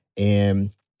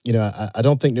 And, I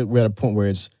don't think that we're at a point where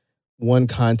it's one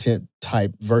content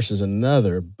type versus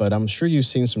another, but I'm sure you've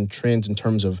seen some trends in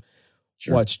terms of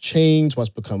what's changed, what's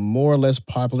become more or less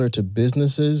popular to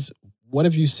businesses. What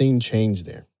have you seen change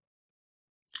there?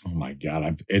 Oh my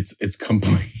God, it's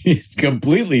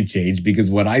completely changed because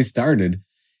when I started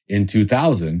in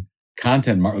 2000,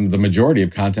 the majority of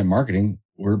content marketing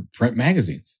were print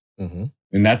magazines. Mm-hmm.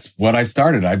 And that's what I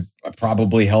started. I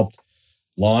probably helped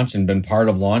launch and been part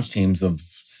of launch teams of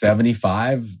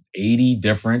 75, 80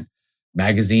 different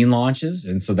magazine launches.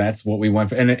 And so that's what we went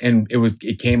for. And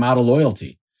it came out of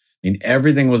loyalty. I mean,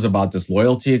 everything was about this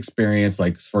loyalty experience.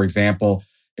 Like, for example,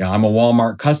 I'm a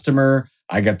Walmart customer.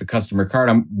 I get the customer card.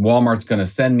 Walmart's going to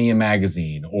send me a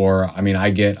magazine. Or, I'm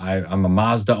a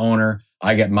Mazda owner.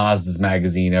 I get Mazda's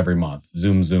magazine every month,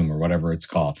 Zoom, or whatever it's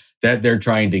called. That they're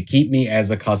trying to keep me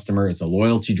as a customer. It's a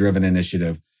loyalty-driven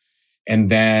initiative. And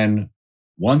then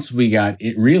once we got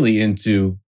it really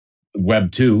into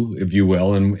Web 2, if you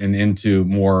will, and into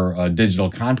more digital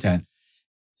content,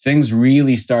 things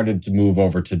really started to move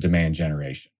over to demand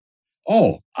generation.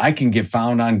 Oh, I can get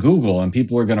found on Google and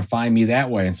people are going to find me that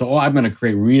way. And so, I'm going to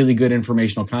create really good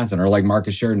informational content. Or like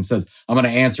Marcus Sheridan says, I'm going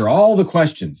to answer all the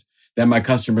questions that my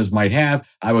customers might have.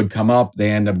 I would come up,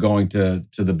 they end up going to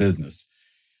the business.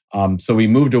 So we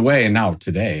moved away. And now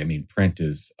today, print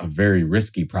is a very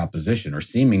risky proposition, or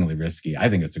seemingly risky. I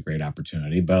think it's a great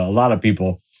opportunity, but a lot of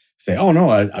people say, oh no,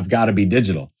 I've got to be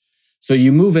digital. So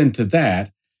you move into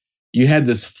that. You had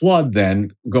this flood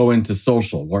then go into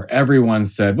social, where everyone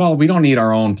said, well, we don't need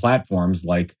our own platforms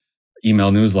like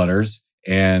email newsletters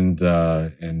and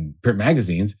print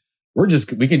magazines.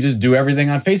 We can just do everything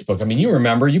on Facebook.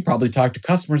 You probably talked to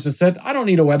customers that said, I don't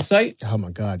need a website. Oh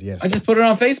my God, yes. I just put it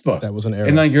on Facebook. That was an error.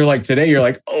 And today you're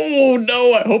like, oh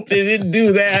no, I hope they didn't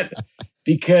do that,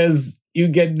 because you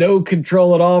get no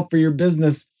control at all for your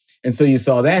business. And so you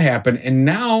saw that happen. And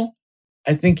now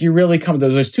I think you really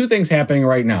there's two things happening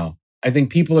right now. I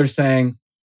think people are saying,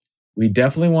 we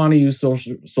definitely want to use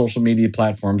social media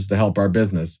platforms to help our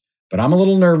business, but I'm a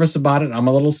little nervous about it. I'm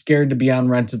a little scared to be on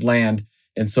rented land.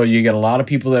 And so you get a lot of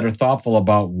people that are thoughtful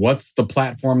about what's the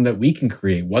platform that we can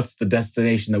create, what's the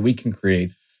destination that we can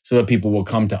create, so that people will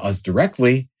come to us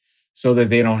directly, so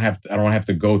that I don't have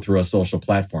to go through a social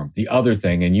platform. The other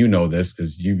thing, and you know this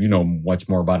because you know much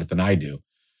more about it than I do,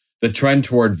 the trend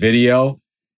toward video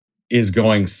is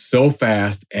going so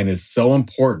fast and is so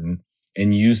important.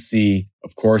 And you see,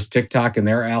 of course, TikTok and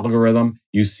their algorithm.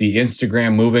 You see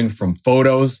Instagram moving from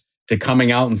photos to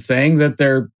coming out and saying that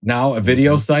they're now a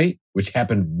video site, which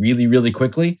happened really, really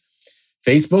quickly.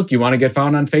 Facebook, you want to get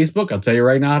found on Facebook? I'll tell you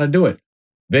right now how to do it.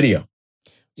 Video.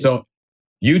 So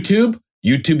YouTube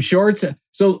Shorts.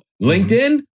 So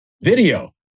LinkedIn,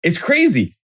 video. It's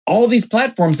crazy. All these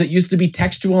platforms that used to be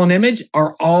textual and image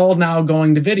are all now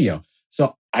going to video.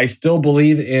 So I still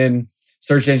believe in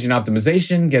search engine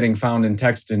optimization, getting found in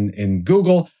text in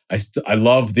Google. I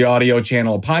love the audio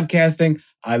channel of podcasting.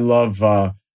 I love,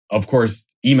 of course,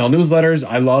 email newsletters.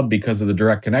 I love because of the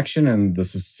direct connection and the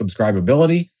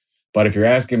subscribability. But if you're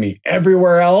asking me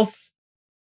everywhere else,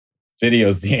 video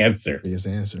is the answer. Video's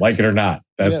the answer. Like it or not.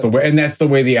 That's the way, and that's the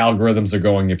way the algorithms are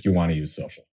going if you want to use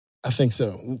social. I think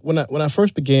so. When I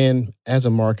first began as a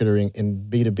marketer in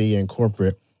B2B and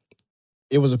corporate,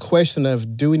 it was a question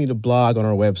of, do we need a blog on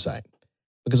our website?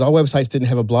 Because our websites didn't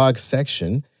have a blog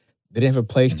section. They didn't have a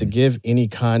place to give any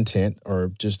content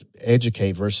or just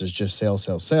educate versus just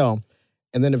sell.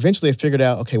 And then eventually I figured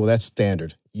out, okay, well, that's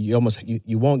standard. You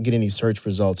won't get any search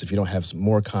results if you don't have some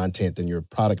more content than your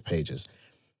product pages.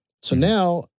 So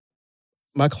now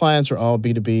my clients are all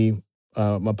B2B.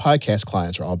 My podcast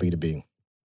clients are all B2B.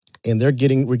 And we're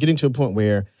getting to a point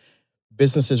where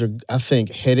businesses are, I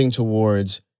think, heading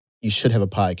towards, you should have a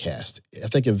podcast. I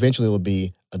think eventually it'll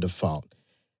be a default.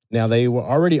 Now, they were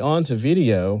already on to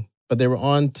video, but they were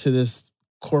on to this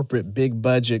corporate, big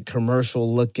budget,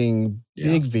 commercial looking,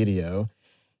 big video.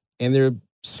 And they're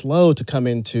slow to come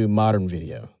into modern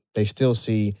video. They still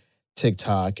see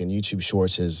TikTok and YouTube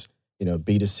Shorts as,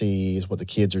 B2C is what the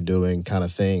kids are doing kind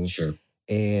of thing. Sure.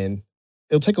 And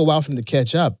it'll take a while for them to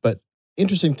catch up. But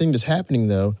interesting thing that's happening,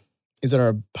 though, is that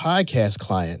our podcast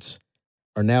clients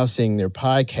are now seeing their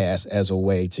podcast as a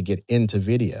way to get into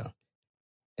video.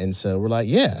 And so we're like,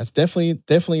 yeah, it's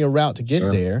definitely a route to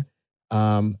get there.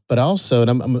 But also, and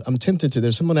I'm tempted to,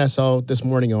 there's someone I saw this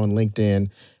morning on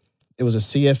LinkedIn. It was a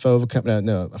CFO of a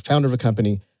company, a founder of a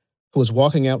company, who was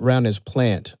walking out around his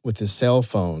plant with his cell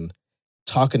phone,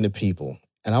 talking to people.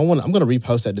 And I'm going to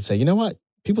repost that to say, you know what?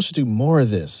 People should do more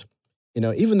of this.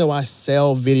 Even though I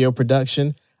sell video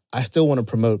production, I still want to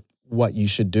promote what you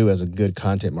should do as a good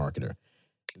content marketer.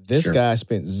 This guy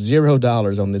spent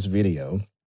 $0 on this video,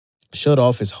 showed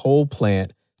off his whole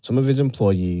plant, some of his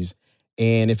employees.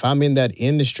 And if I'm in that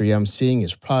industry, I'm seeing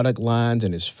his product lines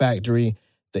and his factory.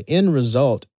 The end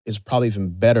result is probably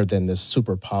even better than this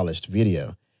super polished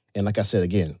video. And like I said,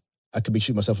 again, I could be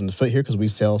shooting myself in the foot here because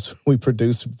we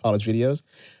produce polished videos.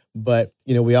 But,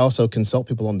 we also consult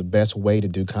people on the best way to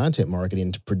do content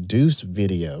marketing, to produce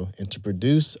video and to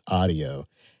produce audio.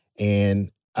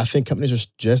 And I think companies are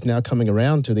just now coming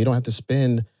around to, they don't have to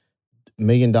spend $1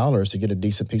 million to get a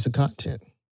decent piece of content.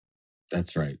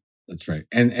 That's right. That's right.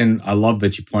 And I love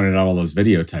that you pointed out all those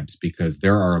video types, because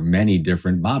there are many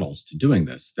different models to doing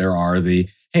this. There are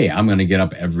hey, I'm going to get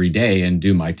up every day and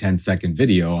do my 10-second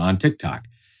video on TikTok.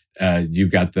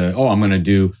 You've got I'm going to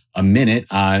do a minute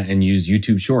and use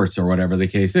YouTube Shorts or whatever the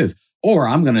case is. Or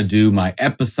I'm going to do my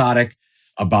episodic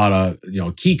about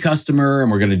a key customer,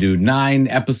 and we're going to do 9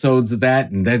 episodes of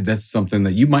that. And that's something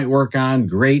that you might work on.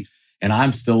 Great. And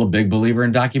I'm still a big believer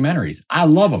in documentaries. I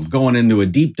love them, going into a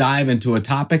deep dive into a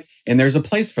topic, and there's a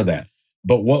place for that.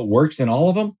 But what works in all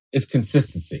of them is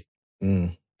consistency.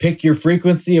 Pick your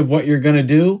frequency of what you're going to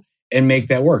do and make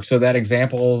that work. So that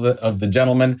example of the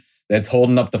gentleman that's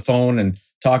holding up the phone and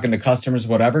talking to customers,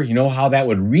 whatever, you know how that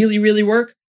would really, really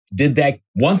work? Did that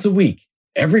once a week,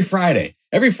 every Friday.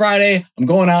 Every Friday, I'm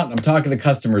going out and I'm talking to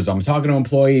customers, I'm talking to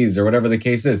employees or whatever the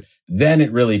case is. Then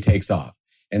it really takes off.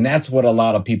 And that's what a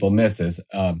lot of people miss is,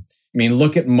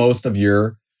 look at most of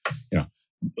you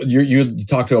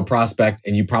talk to a prospect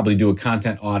and you probably do a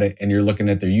content audit and you're looking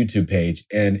at their YouTube page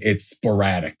and it's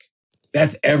sporadic.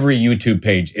 That's every YouTube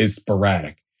page is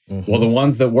sporadic. Mm-hmm. Well, the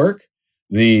ones that work,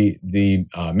 the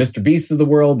Mr. Beasts of the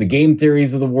world, the game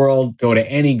theories of the world, go to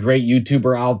any great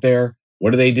YouTuber out there.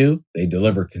 What do? They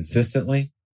deliver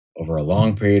consistently over a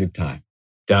long period of time.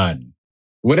 Done.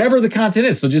 Whatever the content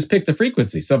is. So just pick the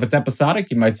frequency. So if it's episodic,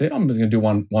 you might say, I'm going to do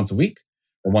one once a week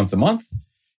or once a month.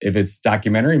 If it's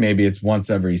documentary, maybe it's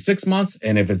once every 6 months.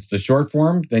 And if it's the short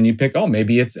form, then you pick,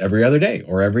 maybe it's every other day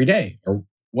or every day or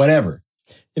whatever.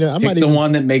 Pick the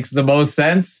one that makes the most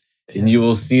sense and you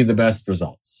will see the best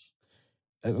results.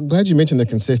 I'm glad you mentioned the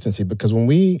consistency, because when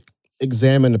we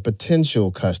examine a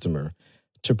potential customer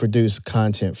to produce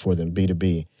content for them,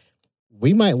 B2B,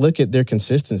 we might look at their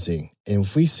consistency. And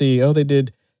if we see, they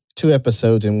did 2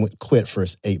 episodes and quit for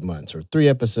 8 months, or 3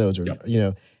 episodes, or,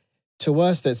 to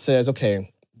us that says,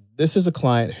 okay, this is a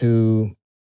client who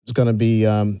is going to be,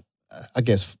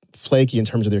 flaky in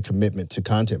terms of their commitment to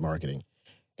content marketing.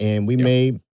 And we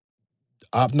may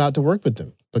opt not to work with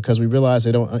them because we realize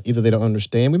they don't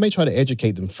understand. We may try to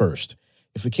educate them first.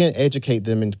 If we can't educate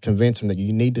them and convince them that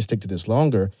you need to stick to this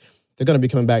longer, they're going to be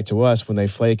coming back to us when they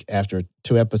flake after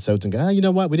 2 episodes and go, you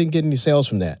know what? We didn't get any sales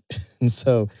from that. And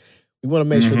so we want to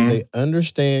make sure that they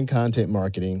understand content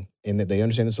marketing and that they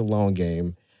understand it's a long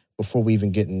game before we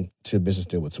even get into a business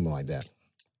deal with someone like that.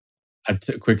 A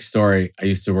quick story. I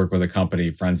used to work with a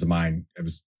company, friends of mine. It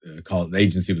was the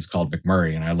agency was called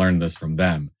McMurray, and I learned this from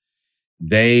them.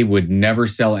 They would never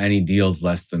sell any deals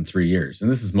less than 3 years.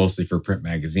 And this is mostly for print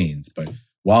magazines. But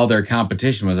while their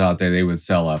competition was out there, they would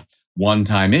sell a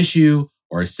one-time issue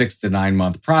or a 6 to 9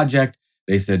 month project.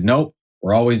 They said, nope,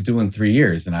 we're always doing 3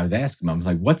 years. And I would ask them, I'm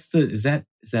like, is that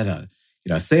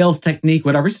a sales technique,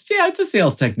 whatever? He says, yeah, it's a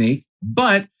sales technique,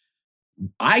 but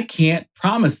I can't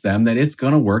promise them that it's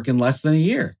going to work in less than a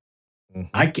year.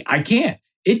 Mm-hmm. I can't.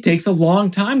 It takes a long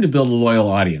time to build a loyal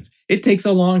audience. It takes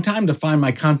a long time to find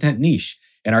my content niche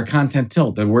and our content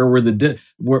tilt and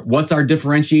what's our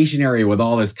differentiation area with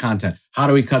all this content? How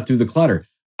do we cut through the clutter?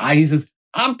 He says,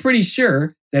 I'm pretty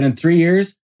sure that in 3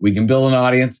 years, we can build an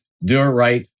audience, do it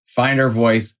right, find our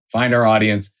voice, find our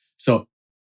audience. So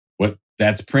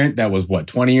that's print. That was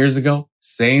 20 years ago?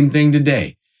 Same thing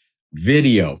today.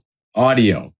 Video,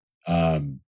 audio,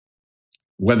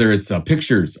 whether it's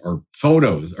pictures or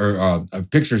photos or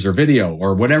pictures or video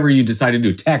or whatever you decide to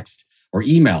do, text or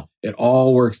email, it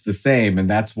all works the same. And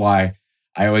that's why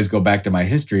I always go back to my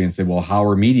history and say, well, how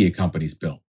are media companies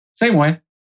built? Same way.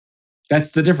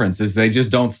 That's the difference, is they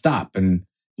just don't stop. And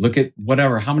look at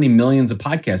how many millions of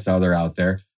podcasts are there out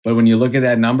there. But when you look at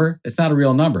that number, it's not a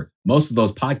real number. Most of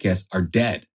those podcasts are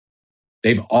dead.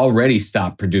 They've already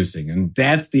stopped producing. And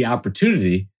that's the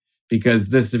opportunity, because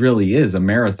this really is a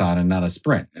marathon and not a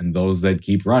sprint. And those that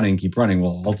keep running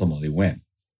will ultimately win.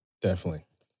 Definitely.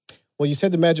 Well, you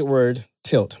said the magic word,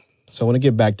 tilt. So I want to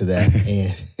get back to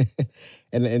that.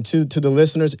 And to the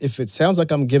listeners, if it sounds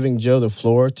like I'm giving Joe the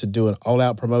floor to do an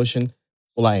all-out promotion,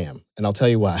 well, I am. And I'll tell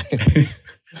you why.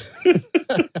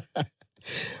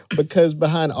 Because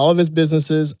behind all of his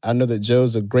businesses, I know that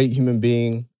Joe's a great human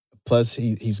being. Plus,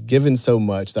 he's given so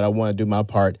much that I want to do my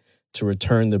part to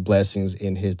return the blessings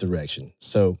in his direction.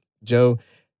 So, Joe,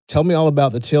 tell me all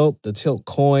about the Tilt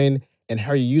coin, and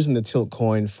how are you using the Tilt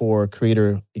coin for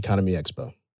Creator Economy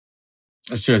Expo?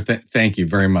 Sure. Thank you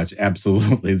very much.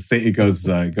 Absolutely.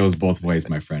 It goes both ways,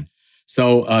 my friend.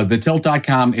 So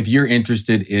thetilt.com, if you're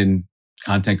interested in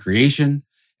content creation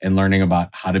and learning about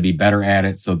how to be better at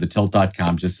it. So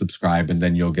thetilt.com, just subscribe and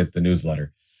then you'll get the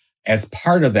newsletter. As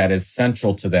part of that, as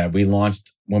central to that,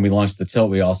 when we launched the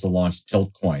Tilt, we also launched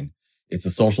Tilt Coin. It's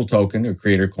a social token or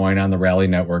creator coin on the Rally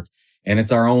network, and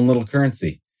it's our own little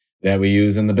currency that we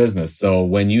use in the business. So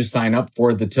when you sign up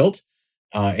for the Tilt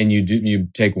and you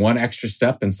take one extra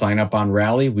step and sign up on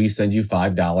Rally, we send you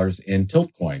 $5 in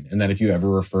Tilt Coin. And then if you ever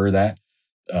refer that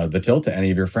the Tilt to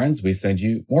any of your friends, we send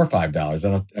you more $5.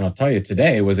 And I'll tell you,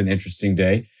 today was an interesting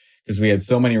day because we had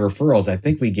so many referrals. I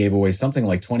think we gave away something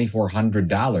like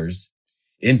 $2,400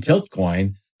 in Tilt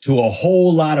Coin to a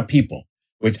whole lot of people,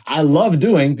 which I love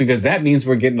doing because that means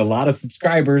we're getting a lot of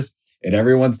subscribers and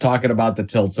everyone's talking about the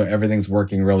Tilt. So everything's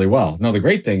working really well. Now, the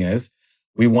great thing is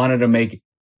we wanted to make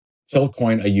Tilt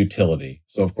Coin a utility.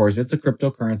 So of course it's a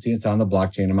cryptocurrency. It's on the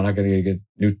blockchain. I'm not going to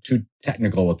get too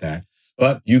technical with that,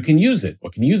 but you can use it.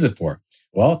 What can you use it for?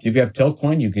 Well, if you have Tilt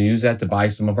Coin, you can use that to buy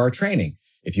some of our training.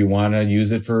 If you want to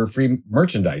use it for free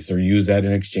merchandise or use that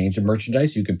in exchange of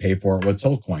merchandise, you can pay for it with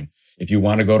Tilt Coin. If you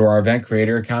want to go to our event,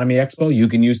 Creator Economy Expo, you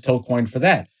can use Tilt Coin for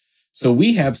that. So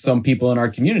we have some people in our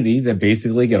community that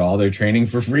basically get all their training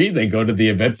for free. They go to the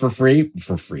event for free.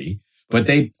 But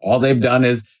all they've done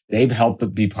is they've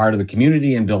helped be part of the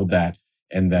community and build that.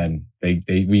 And then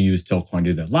we use Tilt Coin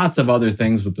to do that. Lots of other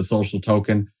things with the social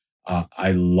token.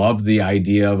 I love the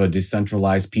idea of a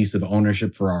decentralized piece of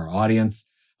ownership for our audience.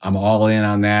 I'm all in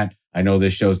on that. I know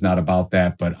this show's not about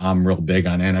that, but I'm real big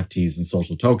on NFTs and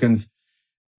social tokens.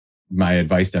 My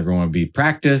advice to everyone would be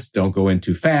practice. Don't go in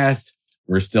too fast.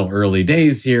 We're still early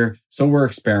days here. So we're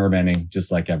experimenting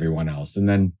just like everyone else. And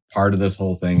then part of this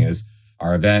whole thing is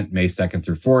our event, May 2nd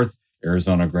through 4th,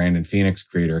 Arizona Grand and Phoenix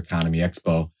Creator Economy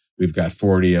Expo. We've got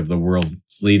 40 of the world's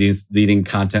leading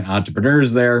content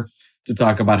entrepreneurs there to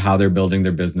talk about how they're building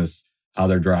their business, how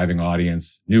they're driving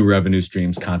audience, new revenue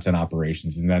streams, content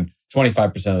operations. And then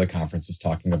 25% of the conference is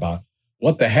talking about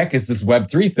what the heck is this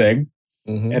Web3 thing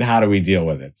and how do we deal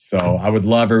with it? So I would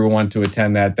love everyone to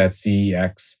attend that. That's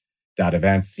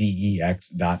cex.events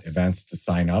to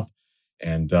sign up.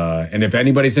 And if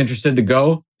anybody's interested to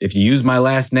go, if you use my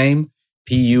last name,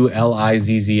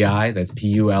 Pulizzi, that's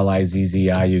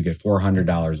Pulizzi, you get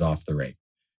 $400 off the rate.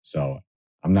 So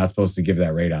I'm not supposed to give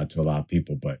that rate out to a lot of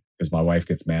people, but because my wife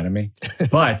gets mad at me.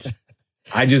 But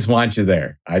I just want you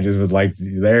there. I just would like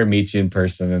you there, meet you in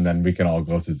person, and then we can all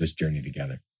go through this journey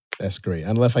together. That's great.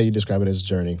 I love how you describe it as a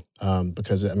journey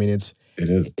because, I mean, it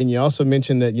is. And you also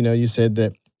mentioned that, you said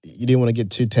that you didn't want to get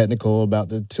too technical about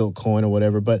the Tilt Coin or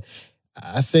whatever, but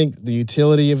I think the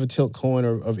utility of a Tilt Coin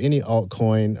or of any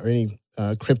altcoin or any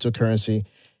cryptocurrency,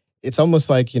 it's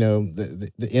almost like,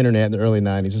 the internet in the early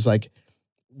 90s. It's like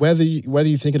whether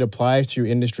you think it applies to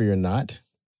your industry or not,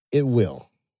 it will.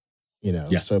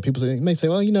 Yes. So people may say,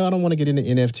 well, I don't want to get into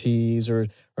NFTs or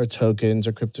tokens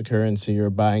or cryptocurrency or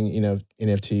buying,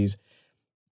 NFTs.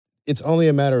 It's only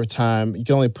a matter of time. You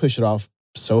can only push it off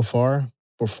so far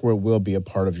before it will be a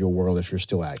part of your world if you're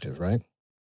still active, right?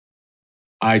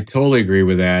 I totally agree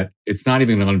with that. It's not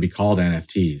even going to be called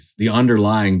NFTs. The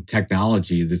underlying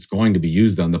technology that's going to be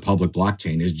used on the public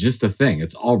blockchain is just a thing.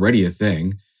 It's already a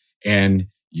thing. And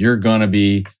you're going to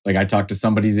be, like I talked to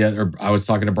somebody I was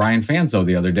talking to Brian Fanzo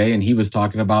the other day, and he was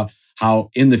talking about how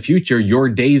in the future, your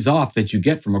days off that you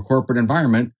get from a corporate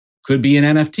environment could be an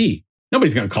NFT.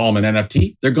 Nobody's going to call them an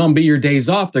NFT. They're going to be your days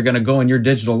off. They're going to go in your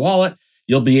digital wallet.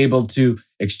 You'll be able to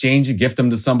exchange and gift them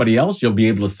to somebody else. You'll be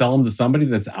able to sell them to somebody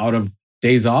that's out of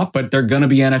days off, but they're going to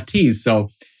be NFTs. So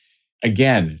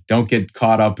again, don't get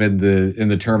caught up in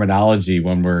the terminology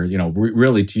when we're,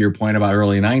 really to your point about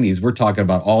early 90s, we're talking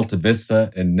about Alta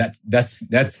Vista and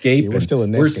Netscape. Yeah, we're still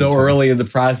in Netscape. We're so early in the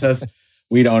process,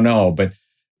 we don't know. But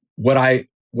where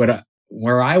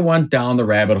I went down the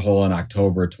rabbit hole in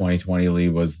October 2020, Lee,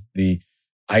 was the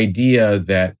idea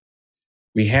that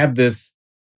we have this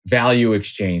value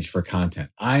exchange for content.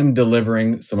 I'm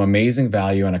delivering some amazing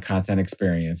value and a content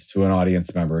experience to an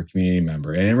audience member, a community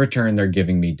member, and in return, they're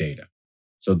giving me data.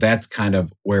 So that's kind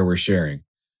of where we're sharing.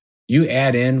 You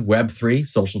add in Web3,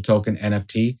 social token,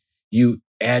 NFT, you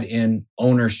add in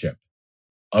ownership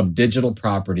of digital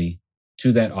property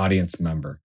to that audience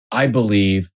member. I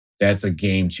believe that's a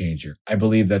game changer. I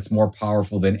believe that's more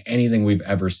powerful than anything we've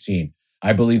ever seen.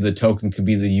 I believe the token could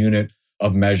be the unit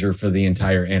of measure for the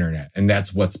entire internet. And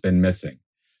that's what's been missing.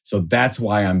 So that's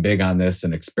why I'm big on this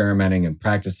and experimenting and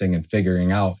practicing and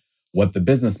figuring out what the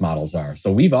business models are.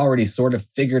 So we've already sort of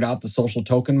figured out the social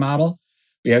token model.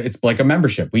 It's like a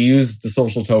membership. We use the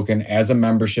social token as a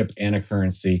membership and a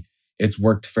currency. It's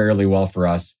worked fairly well for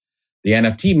us. The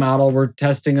NFT model we're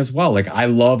testing as well. Like I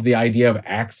love the idea of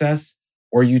access,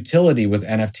 or utility with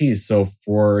NFTs. So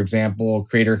for example,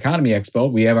 Creator Economy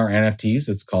Expo, we have our NFTs.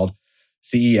 It's called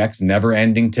CEX, Never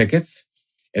Ending Tickets.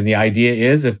 And the idea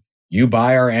is if you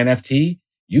buy our NFT,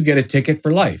 you get a ticket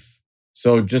for life.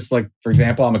 So just like, for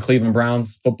example, I'm a Cleveland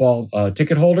Browns football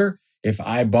ticket holder. If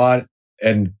I bought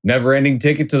a never-ending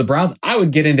ticket to the Browns, I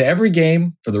would get into every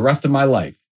game for the rest of my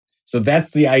life. So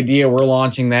that's the idea. We're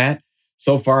launching that.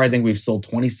 So far, I think we've sold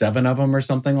 27 of them or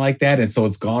something like that. And so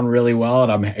it's gone really well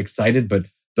and I'm excited, but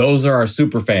those are our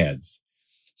super fans.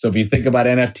 So if you think about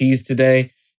NFTs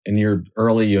today and you're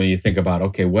early, you think about,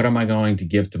 okay, what am I going to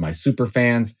give to my super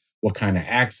fans? What kind of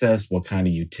access? What kind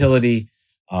of utility?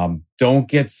 Don't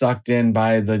get sucked in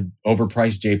by the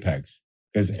overpriced JPEGs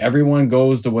because everyone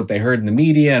goes to what they heard in the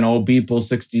media and old people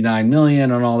 69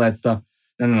 million and all that stuff.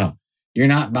 No. You're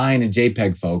not buying a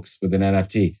JPEG, folks, with an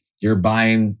NFT. You're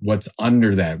buying what's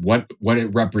under that, what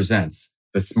it represents,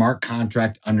 the smart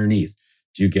contract underneath.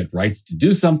 Do you get rights to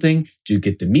do something? Do you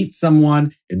get to meet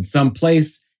someone in some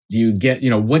place? Do you get,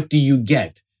 what do you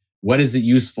get? What is it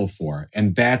useful for?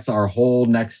 And that's our whole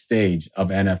next stage of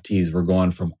NFTs. We're going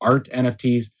from art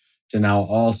NFTs to now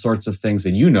all sorts of things.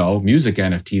 And music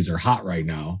NFTs are hot right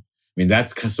now. I mean,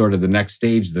 that's sort of the next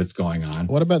stage that's going on.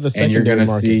 What about the secondary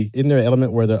market? Isn't there an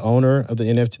element where the owner of the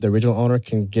NFT, the original owner,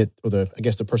 can get, or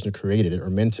the person who created it or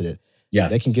minted it,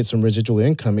 yes, they can get some residual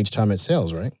income each time it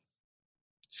sells, right?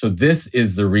 So this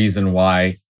is the reason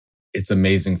why it's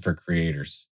amazing for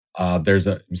creators. Do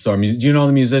you know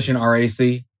the musician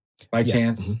RAC by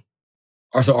chance?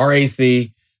 Mm-hmm. So RAC,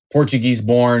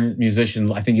 Portuguese-born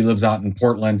musician. I think he lives out in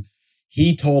Portland.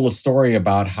 He told a story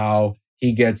about how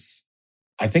he gets,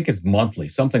 I think it's monthly,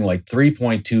 something like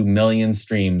 3.2 million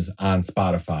streams on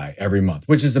Spotify every month,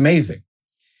 which is amazing.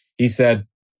 He said,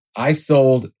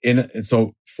 so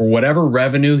for whatever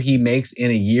revenue he makes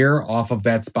in a year off of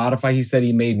that Spotify, he said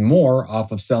he made more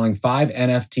off of selling 5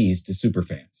 NFTs to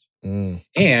superfans.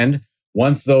 And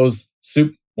once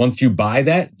you buy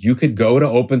that, you could go to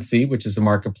OpenSea, which is a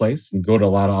marketplace, and go to a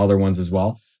lot of other ones as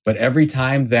well. But every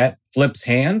time that flips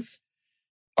hands,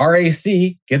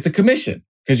 RAC gets a commission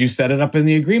because you set it up in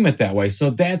the agreement that way. So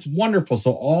that's wonderful.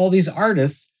 So all these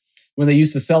artists, when they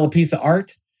used to sell a piece of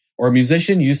art, or a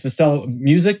musician used to sell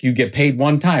music, you get paid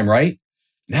one time, right?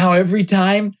 Now, every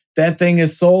time that thing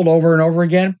is sold over and over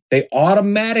again, they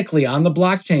automatically, on the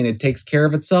blockchain, it takes care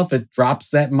of itself. It drops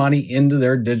that money into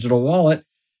their digital wallet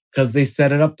because they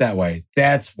set it up that way.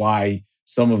 That's why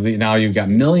now you've got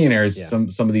millionaires, some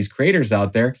of these creators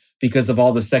out there because of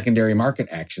all the secondary market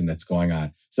action that's going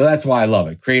on. So that's why I love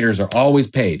it. Creators are always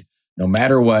paid, no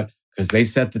matter what, because they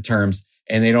set the terms.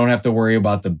 And they don't have to worry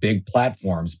about the big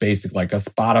platforms, basic like a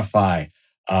Spotify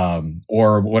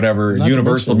or whatever,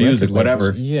 Universal Music,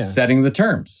 whatever, setting the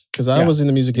terms. Because I was in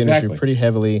the music industry pretty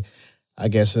heavily, I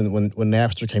guess, when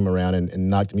Napster came around and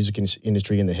knocked the music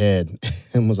industry in the head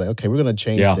and was like, okay, we're going to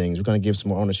change things. We're going to give some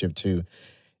more ownership to,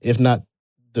 if not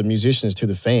the musicians, to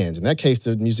the fans. In that case,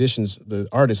 the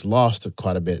artists lost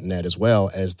quite a bit in that as well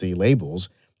as the labels,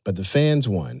 but the fans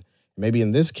won. Maybe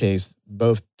in this case,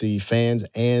 both the fans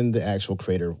and the actual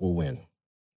creator will win.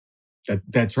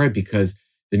 That's right, because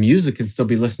the music can still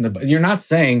be listened to. You're not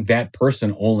saying that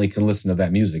person only can listen to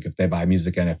that music if they buy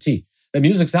music NFT. The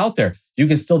music's out there. You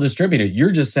can still distribute it.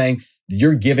 You're just saying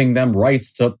you're giving them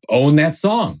rights to own that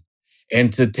song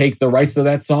and to take the rights to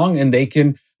that song, and they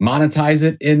can monetize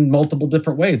it in multiple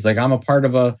different ways. Like I'm a part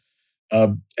of a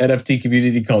NFT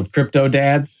community called Crypto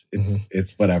Dads.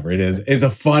 It's whatever it is. It's a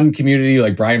fun community.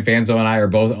 Like Brian Fanzo and I are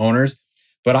both owners,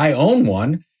 but I own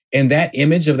one. And that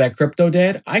image of that Crypto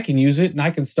Dad, I can use it and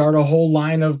I can start a whole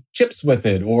line of chips with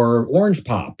it or Orange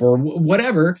Pop or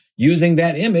whatever using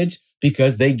that image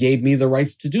because they gave me the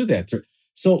rights to do that.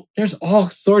 So there's all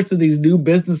sorts of these new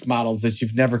business models that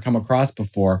you've never come across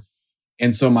before.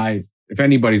 And so if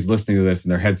anybody's listening to this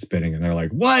and their head's spinning and they're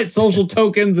like, what? Social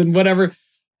tokens and whatever.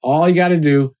 All you got to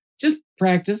do, just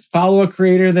practice, follow a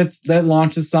creator that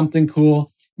launches something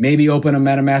cool, maybe open a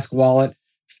MetaMask wallet,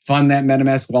 fund that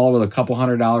MetaMask wallet with a couple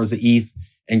 $100 of ETH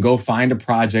and go find a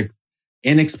project,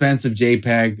 inexpensive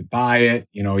JPEG, buy it,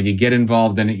 you get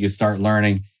involved in it, you start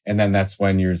learning. And then that's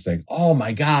when you're saying, oh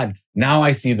my God, now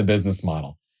I see the business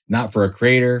model, not for a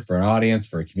creator, for an audience,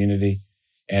 for a community.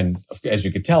 And as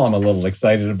you could tell, I'm a little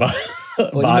excited about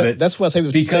it. That's what I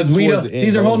say. Because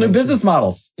these are whole new business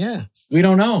models. Yeah. We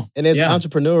don't know. And as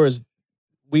entrepreneurs,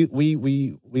 we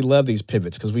love these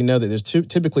pivots because we know that there's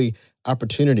typically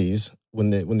opportunities when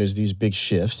there's these big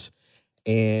shifts.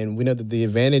 And we know that the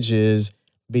advantage is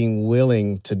being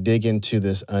willing to dig into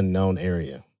this unknown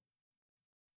area.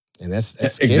 And that's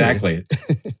scary. Exactly.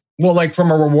 Well, like from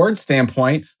a rewards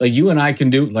standpoint, like you and I can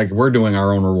do, like we're doing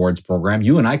our own rewards program.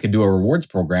 You and I could do a rewards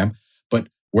program, but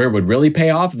where it would really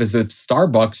pay off is if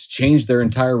Starbucks changed their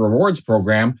entire rewards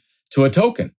program to a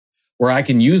token, where I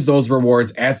can use those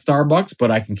rewards at Starbucks, but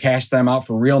I can cash them out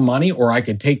for real money, or I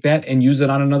could take that and use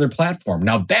it on another platform.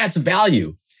 Now that's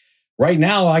value. Right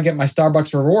now, I get my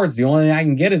Starbucks rewards. The only thing I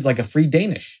can get is like a free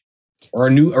Danish or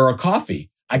a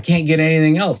coffee. I can't get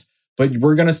anything else. But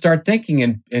we're going to start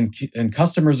thinking, and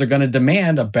customers are going to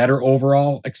demand a better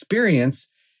overall experience.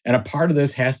 And a part of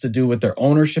this has to do with their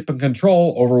ownership and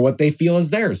control over what they feel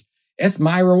is theirs. It's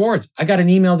my rewards. I got an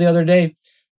email the other day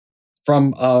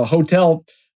from a hotel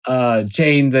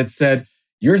chain that said,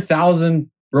 your 1,000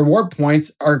 reward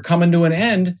points are coming to an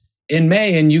end in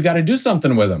May, and you got to do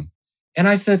something with them. And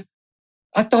I said,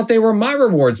 I thought they were my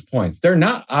rewards points. They're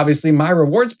not obviously my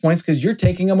rewards points because you're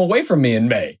taking them away from me in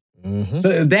May. Mm-hmm.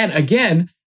 So then again,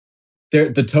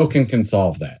 the token can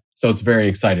solve that. So it's very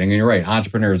exciting. And you're right,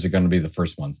 entrepreneurs are going to be the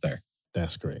first ones there.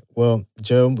 That's great. Well,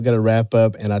 Joe, we got to wrap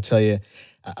up. And I tell you,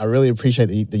 I really appreciate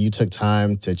that you took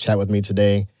time to chat with me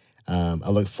today. I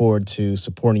look forward to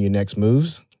supporting your next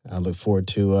moves. I look forward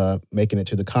to making it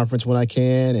to the conference when I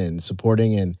can and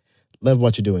supporting, and love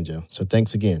what you're doing, Joe. So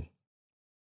thanks again.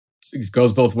 It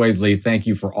goes both ways, Lee. Thank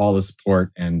you for all the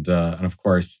support. And of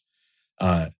course,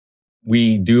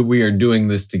 we are doing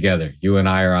this together. You and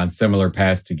I are on similar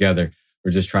paths together.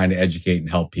 We're just trying to educate and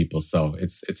help people. So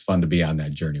it's fun to be on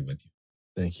that journey with you.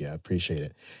 Thank you. I appreciate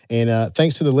it. And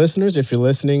thanks to the listeners. If you're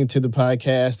listening to the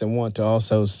podcast and want to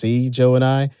also see Joe and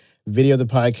I, video of the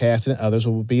podcast and others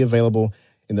will be available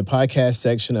in the podcast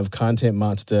section of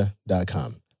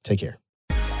contentmonster.com. Take care.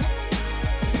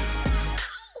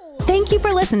 Thank you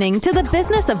for listening to the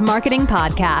Business of Marketing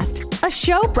podcast, a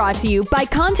show brought to you by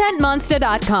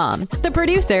ContentMonster.com, the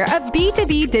producer of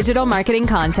B2B digital marketing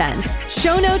content.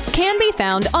 Show notes can be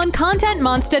found on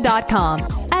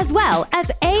ContentMonster.com, as well as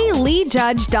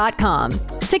aleejudge.com.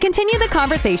 To continue the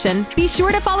conversation, be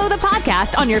sure to follow the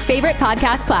podcast on your favorite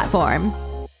podcast platform.